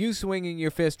 But you swinging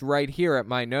your fist right here at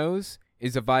my nose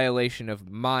is a violation of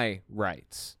my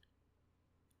rights.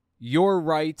 Your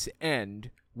rights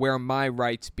end where my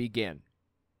rights begin.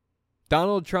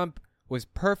 Donald Trump was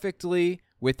perfectly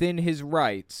within his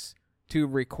rights to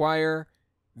require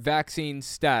vaccine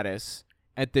status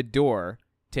at the door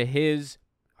to his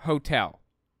hotel.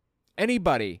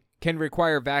 Anybody can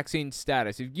require vaccine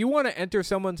status. If you want to enter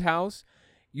someone's house,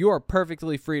 you are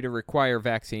perfectly free to require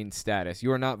vaccine status.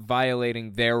 You are not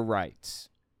violating their rights.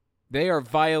 They are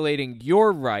violating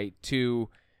your right to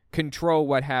control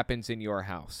what happens in your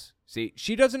house. See,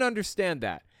 she doesn't understand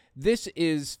that. This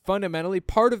is fundamentally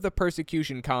part of the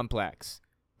persecution complex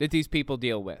that these people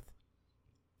deal with.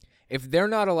 If they're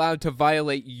not allowed to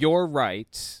violate your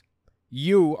rights,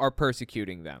 you are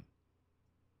persecuting them.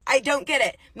 I don't get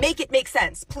it. Make it make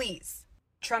sense, please.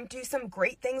 Trump do some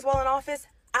great things while in office?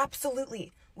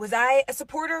 Absolutely. Was I a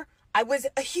supporter? I was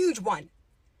a huge one.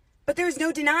 But there's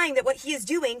no denying that what he is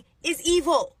doing is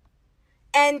evil.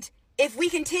 And if we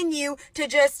continue to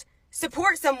just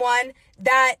support someone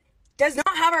that does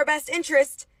not have our best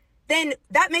interest, then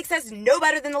that makes us no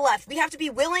better than the left. We have to be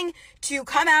willing to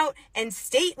come out and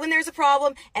state when there's a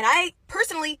problem. And I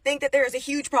personally think that there is a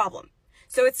huge problem.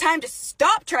 So it's time to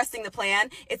stop trusting the plan.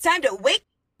 It's time to wake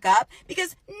up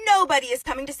because nobody is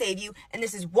coming to save you. And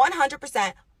this is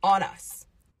 100% on us.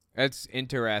 That's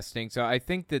interesting. So I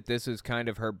think that this is kind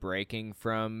of her breaking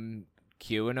from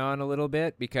QAnon a little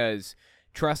bit, because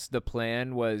trust the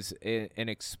plan was an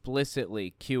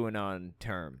explicitly QAnon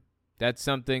term. That's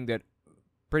something that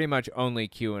pretty much only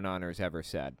QAnoners ever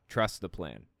said. Trust the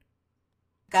plan.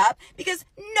 Up because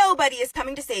nobody is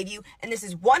coming to save you, and this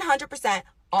is 100%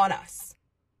 on us.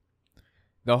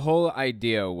 The whole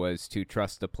idea was to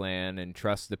trust the plan and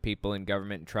trust the people in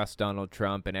government and trust Donald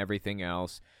Trump and everything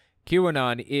else.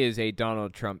 QAnon is a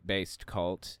Donald Trump-based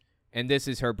cult, and this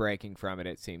is her breaking from it,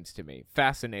 it seems to me.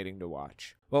 Fascinating to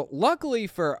watch. Well, luckily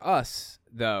for us,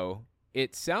 though,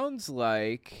 it sounds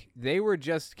like they were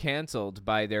just canceled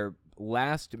by their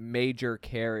last major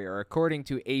carrier, according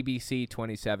to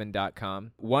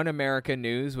ABC27.com. One America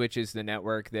News, which is the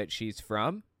network that she's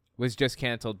from, was just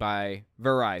canceled by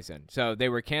Verizon. So they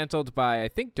were canceled by, I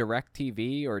think,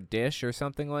 DirecTV or Dish or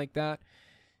something like that.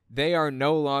 They are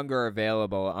no longer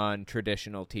available on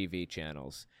traditional TV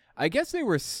channels. I guess they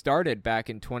were started back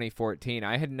in 2014.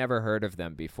 I had never heard of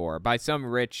them before, by some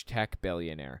rich tech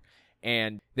billionaire.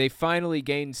 And they finally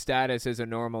gained status as a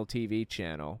normal TV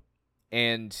channel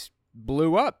and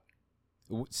blew up.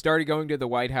 Started going to the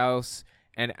White House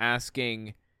and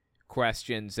asking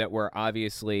questions that were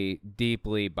obviously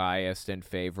deeply biased and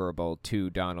favorable to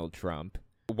Donald Trump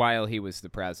while he was the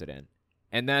president.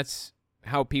 And that's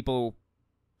how people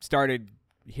started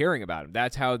hearing about him.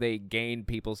 That's how they gained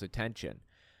people's attention.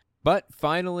 But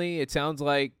finally, it sounds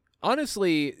like,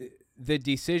 honestly, the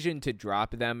decision to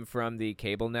drop them from the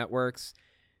cable networks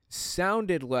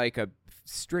sounded like a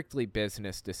strictly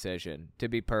business decision, to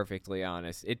be perfectly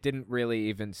honest. It didn't really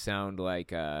even sound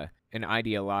like an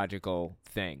ideological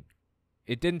thing.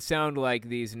 It didn't sound like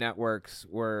these networks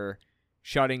were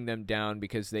shutting them down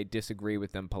because they disagree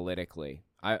with them politically,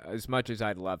 as much as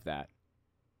I'd love that.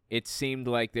 It seemed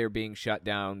like they're being shut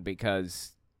down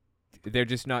because they're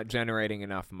just not generating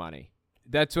enough money.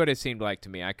 That's what it seemed like to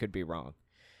me. I could be wrong.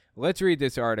 Let's read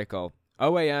this article.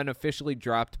 OAN officially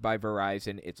dropped by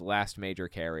Verizon, its last major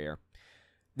carrier.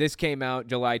 This came out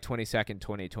July 22nd,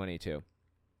 2022.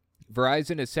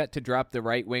 Verizon is set to drop the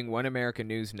right-wing One America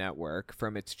News network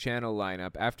from its channel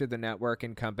lineup after the network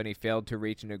and company failed to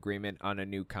reach an agreement on a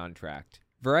new contract.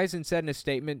 Verizon said in a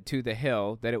statement to The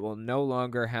Hill that it will no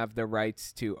longer have the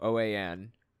rights to OAN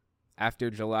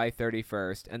after July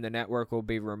 31st, and the network will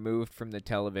be removed from the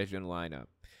television lineup.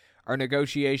 Our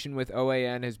negotiation with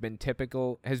OAN has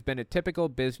been a typical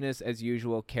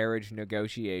business-as-usual carriage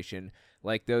negotiation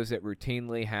like those that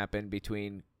routinely happen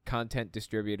between content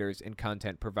distributors and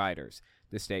content providers,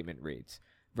 the statement reads.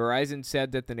 Verizon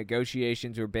said that the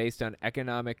negotiations were based on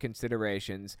economic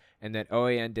considerations and that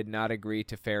OAN did not agree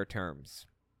to fair terms.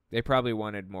 They probably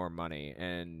wanted more money,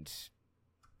 and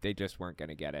they just weren't going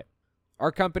to get it.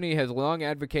 Our company has long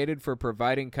advocated for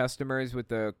providing customers with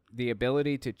the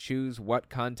ability to choose what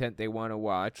content they want to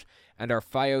watch, and our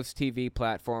Fios TV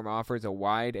platform offers a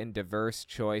wide and diverse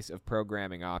choice of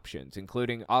programming options,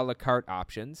 including a la carte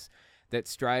options that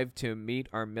strive to meet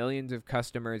our millions of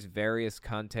customers' various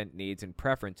content needs and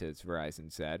preferences,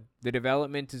 Verizon said. The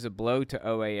development is a blow to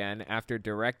OAN after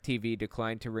DirecTV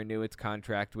declined to renew its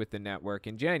contract with the network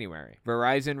in January.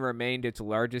 Verizon remained its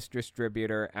largest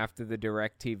distributor after the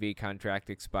DirecTV contract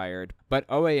expired, but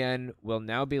OAN will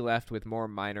now be left with more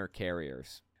minor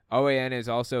carriers. OAN is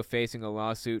also facing a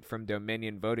lawsuit from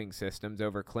Dominion Voting Systems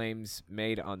over claims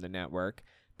made on the network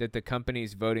that the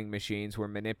company's voting machines were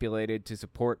manipulated to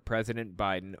support President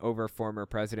Biden over former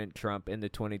President Trump in the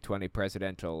 2020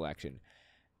 presidential election.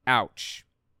 Ouch.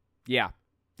 Yeah,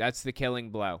 that's the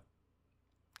killing blow.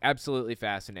 Absolutely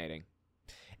fascinating.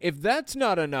 If that's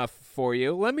not enough for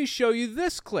you, let me show you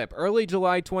this clip, early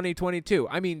July 2022.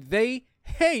 I mean, they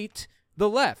hate the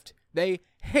left. They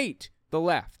hate the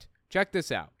left. Check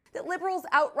this out. That liberals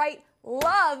outright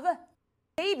love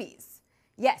babies.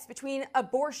 Yes, between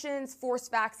abortions,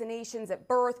 forced vaccinations at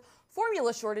birth,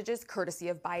 formula shortages courtesy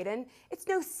of Biden, it's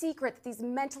no secret that these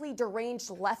mentally deranged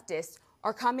leftists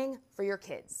are coming for your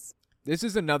kids. This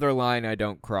is another line I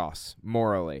don't cross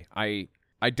morally. I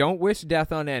don't wish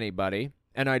death on anybody,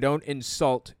 and I don't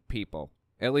insult people,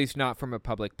 at least not from a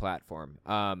public platform.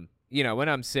 You know, when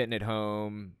I'm sitting at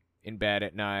home in bed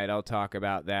at night, I'll talk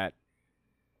about that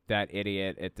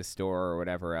idiot at the store or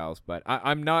whatever else, but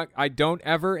I don't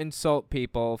ever insult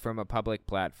people from a public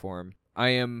platform. I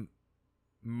am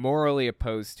morally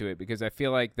opposed to it because I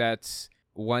feel like that's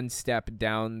one step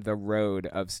down the road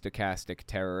of stochastic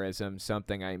terrorism,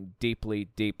 something I'm deeply,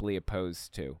 deeply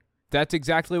opposed to. That's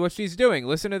exactly what she's doing.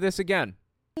 Listen to this again.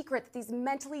 Secret that these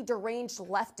mentally deranged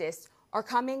leftists are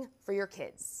coming for your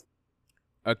kids.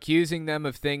 Accusing them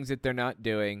of things that they're not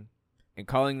doing and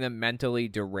calling them mentally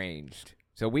deranged.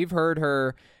 So we've heard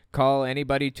her call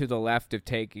anybody to the left of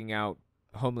taking out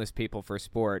homeless people for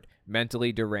sport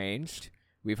mentally deranged.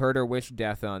 We've heard her wish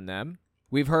death on them.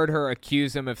 We've heard her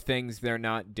accuse them of things they're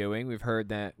not doing. We've heard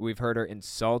her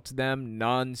insult them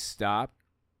nonstop.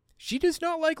 She does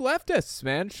not like leftists,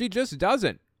 man. She just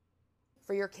doesn't.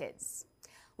 For your kids.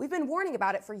 We've been warning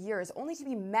about it for years, only to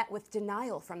be met with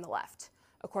denial from the left.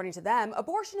 According to them,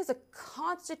 abortion is a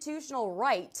constitutional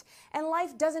right, and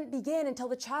life doesn't begin until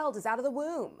the child is out of the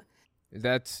womb.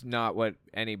 That's not what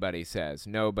anybody says.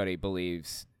 Nobody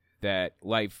believes that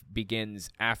life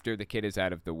begins after the kid is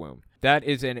out of the womb. That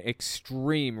is an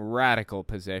extreme radical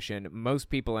position. Most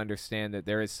people understand that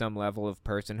there is some level of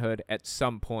personhood at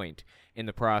some point in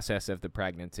the process of the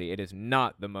pregnancy. It is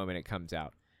not the moment it comes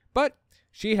out. But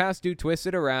she has to twist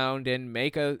it around and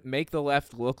make the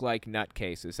left look like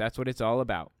nutcases. That's what it's all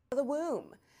about. The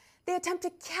womb. They attempt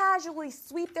to casually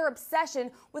sweep their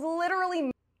obsession with literally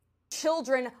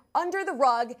children under the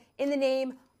rug in the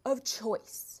name of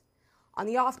choice. On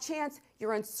the off chance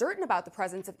you're uncertain about the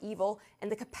presence of evil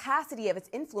and the capacity of its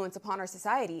influence upon our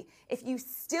society, if you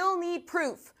still need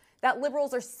proof that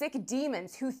liberals are sick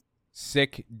demons who...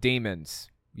 Sick demons.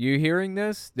 You hearing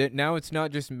this? That now it's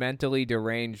not just mentally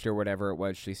deranged or whatever it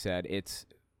was she said. It's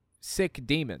sick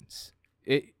demons.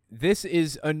 This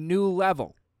is a new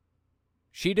level.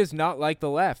 She does not like the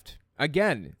left.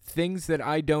 Again, things that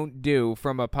I don't do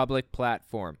from a public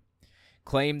platform.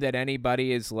 Claim that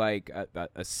anybody is like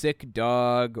a sick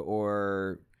dog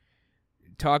or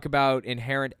talk about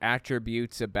inherent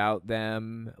attributes about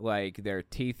them, like their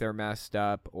teeth are messed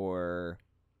up or,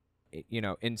 you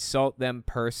know, insult them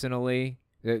personally.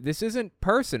 This isn't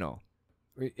personal.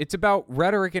 It's about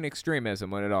rhetoric and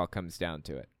extremism when it all comes down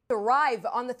to it. Thrive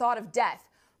on the thought of death.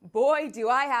 Boy, do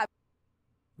I have...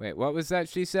 Wait, what was that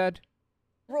she said?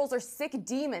 Liberals are sick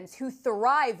demons who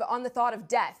thrive on the thought of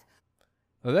death.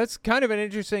 Well, that's kind of an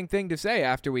interesting thing to say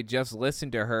after we just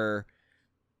listened to her,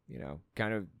 you know,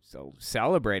 kind of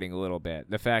celebrating a little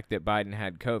bit the fact that Biden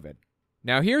had COVID.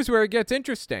 Now, here's where it gets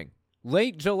interesting.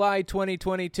 Late July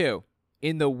 2022,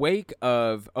 in the wake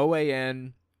of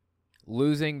OAN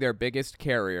losing their biggest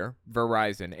carrier,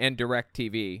 Verizon, and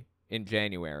DirecTV in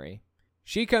January,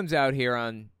 she comes out here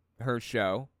on her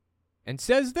show and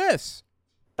says this.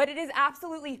 But it is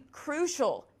absolutely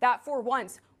crucial that for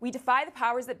once we defy the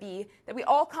powers that be, that we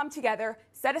all come together,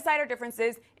 set aside our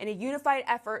differences in a unified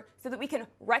effort so that we can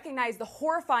recognize the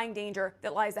horrifying danger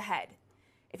that lies ahead.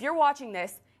 If you're watching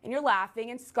this and you're laughing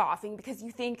and scoffing because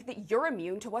you think that you're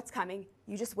immune to what's coming,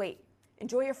 you just wait.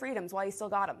 Enjoy your freedoms while you still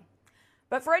got them.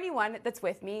 But for anyone that's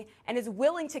with me and is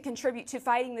willing to contribute to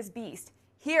fighting this beast,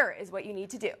 here is what you need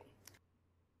to do.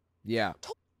 Yeah.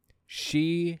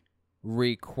 She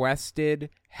requested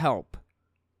help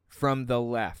from the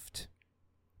left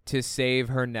to save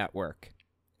her network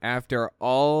after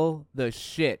all the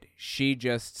shit she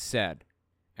just said,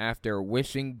 after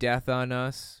wishing death on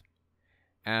us,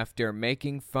 after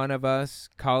making fun of us,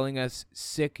 calling us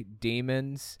sick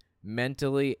demons,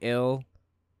 mentally ill,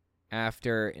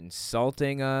 after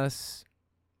insulting us,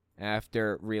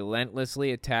 after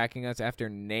relentlessly attacking us, after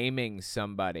naming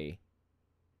somebody,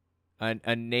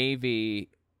 a Navy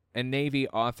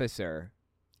officer,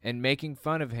 and making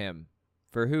fun of him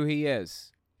for who he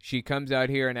is. She comes out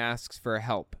here and asks for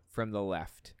help from the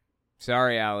left.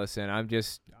 Sorry, Allison,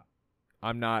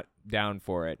 I'm not down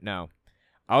for it. No.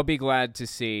 I'll be glad to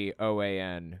see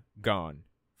OAN gone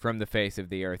from the face of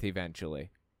the earth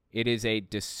eventually. It is a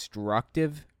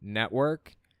destructive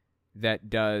network that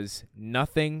does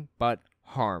nothing but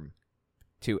harm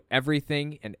to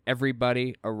everything and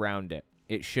everybody around it.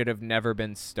 It should have never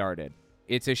been started.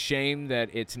 It's a shame that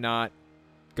it's not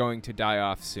going to die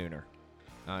off sooner,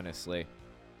 honestly.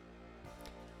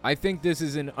 I think this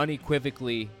is an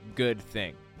unequivocally good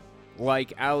thing,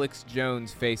 like Alex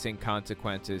Jones facing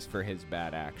consequences for his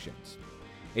bad actions.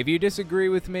 If you disagree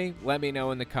with me, let me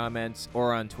know in the comments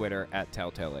or on Twitter at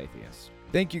TelltaleAtheist.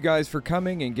 Thank you guys for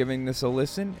coming and giving this a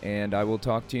listen, and I will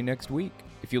talk to you next week.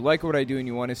 If you like what I do and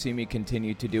you want to see me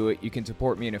continue to do it, you can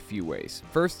support me in a few ways.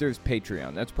 First, there's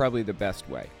Patreon. That's probably the best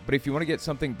way. But if you want to get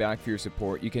something back for your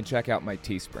support, you can check out my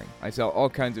Teespring. I sell all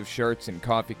kinds of shirts and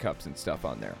coffee cups and stuff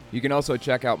on there. You can also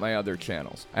check out my other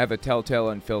channels. I have a Telltale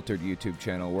Unfiltered YouTube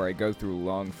channel where I go through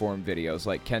long-form videos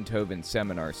like Kent Hovind's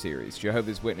seminar series,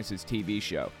 Jehovah's Witnesses TV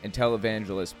show, and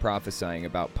televangelists prophesying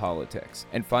about politics.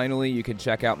 And finally, you can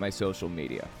check out my social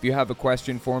media. If you have a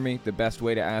question for me, the best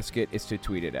way to ask it is to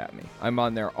tweet it at me. I'm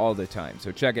on there all the time, so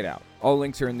check it out. All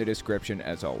links are in the description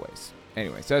as always.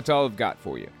 Anyways, that's all I've got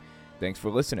for you. Thanks for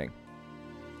listening.